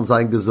Yeshiva Zoln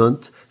Zayin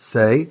Gesund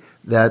say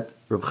that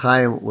Reb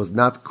Chaim was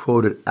not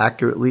quoted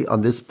accurately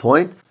on this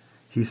point.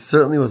 He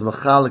certainly was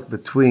machalik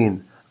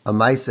between a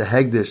Maisa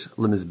Hegdish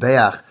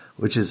Lemizbeach,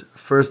 which is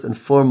first and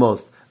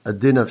foremost a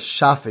din of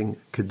shafing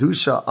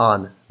Kedusha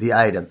on the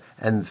item,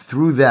 and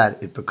through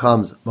that it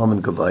becomes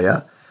Mammon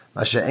Gavaya.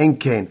 Masha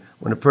Enkein,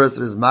 when a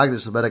person is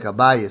Magdish Lebedek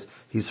Abayis,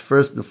 he's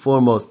first and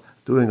foremost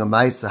doing a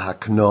Maisa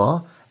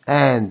Haknoah,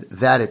 and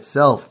that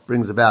itself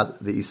brings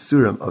about the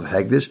Isurim of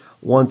Hegdish,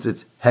 once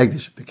it's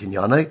Hegdish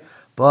B'Kinyanai.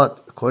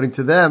 But according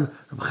to them,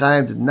 Reb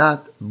Chaim did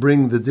not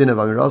bring the din of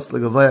Amiras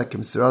L'Gavaya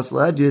K'Msiras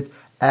L'Ediyut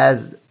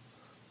as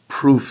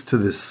proof to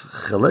this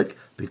chilik,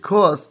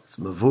 because it's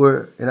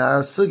mavur in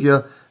our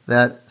sugya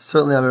that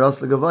certainly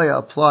Amiras L'Gavaya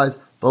applies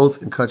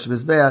both in Kach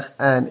Mizbeach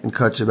and in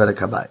Kach Bedek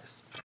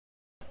Habayis.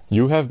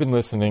 You have been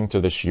listening to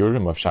the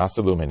Shiurim of Shas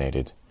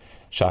Illuminated.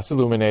 Shas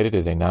Illuminated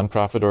is a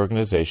non-profit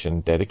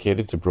organization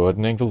dedicated to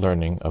broadening the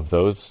learning of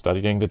those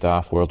studying the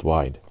daf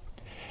worldwide.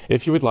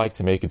 If you would like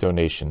to make a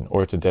donation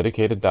or to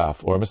dedicate a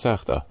daf or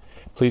masechta,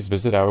 please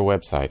visit our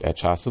website at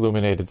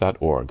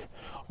shasilluminated.org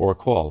or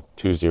call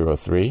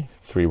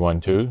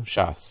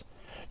 203-312-SHAS.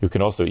 You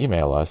can also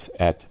email us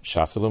at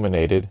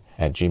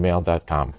shasilluminated@gmail.com.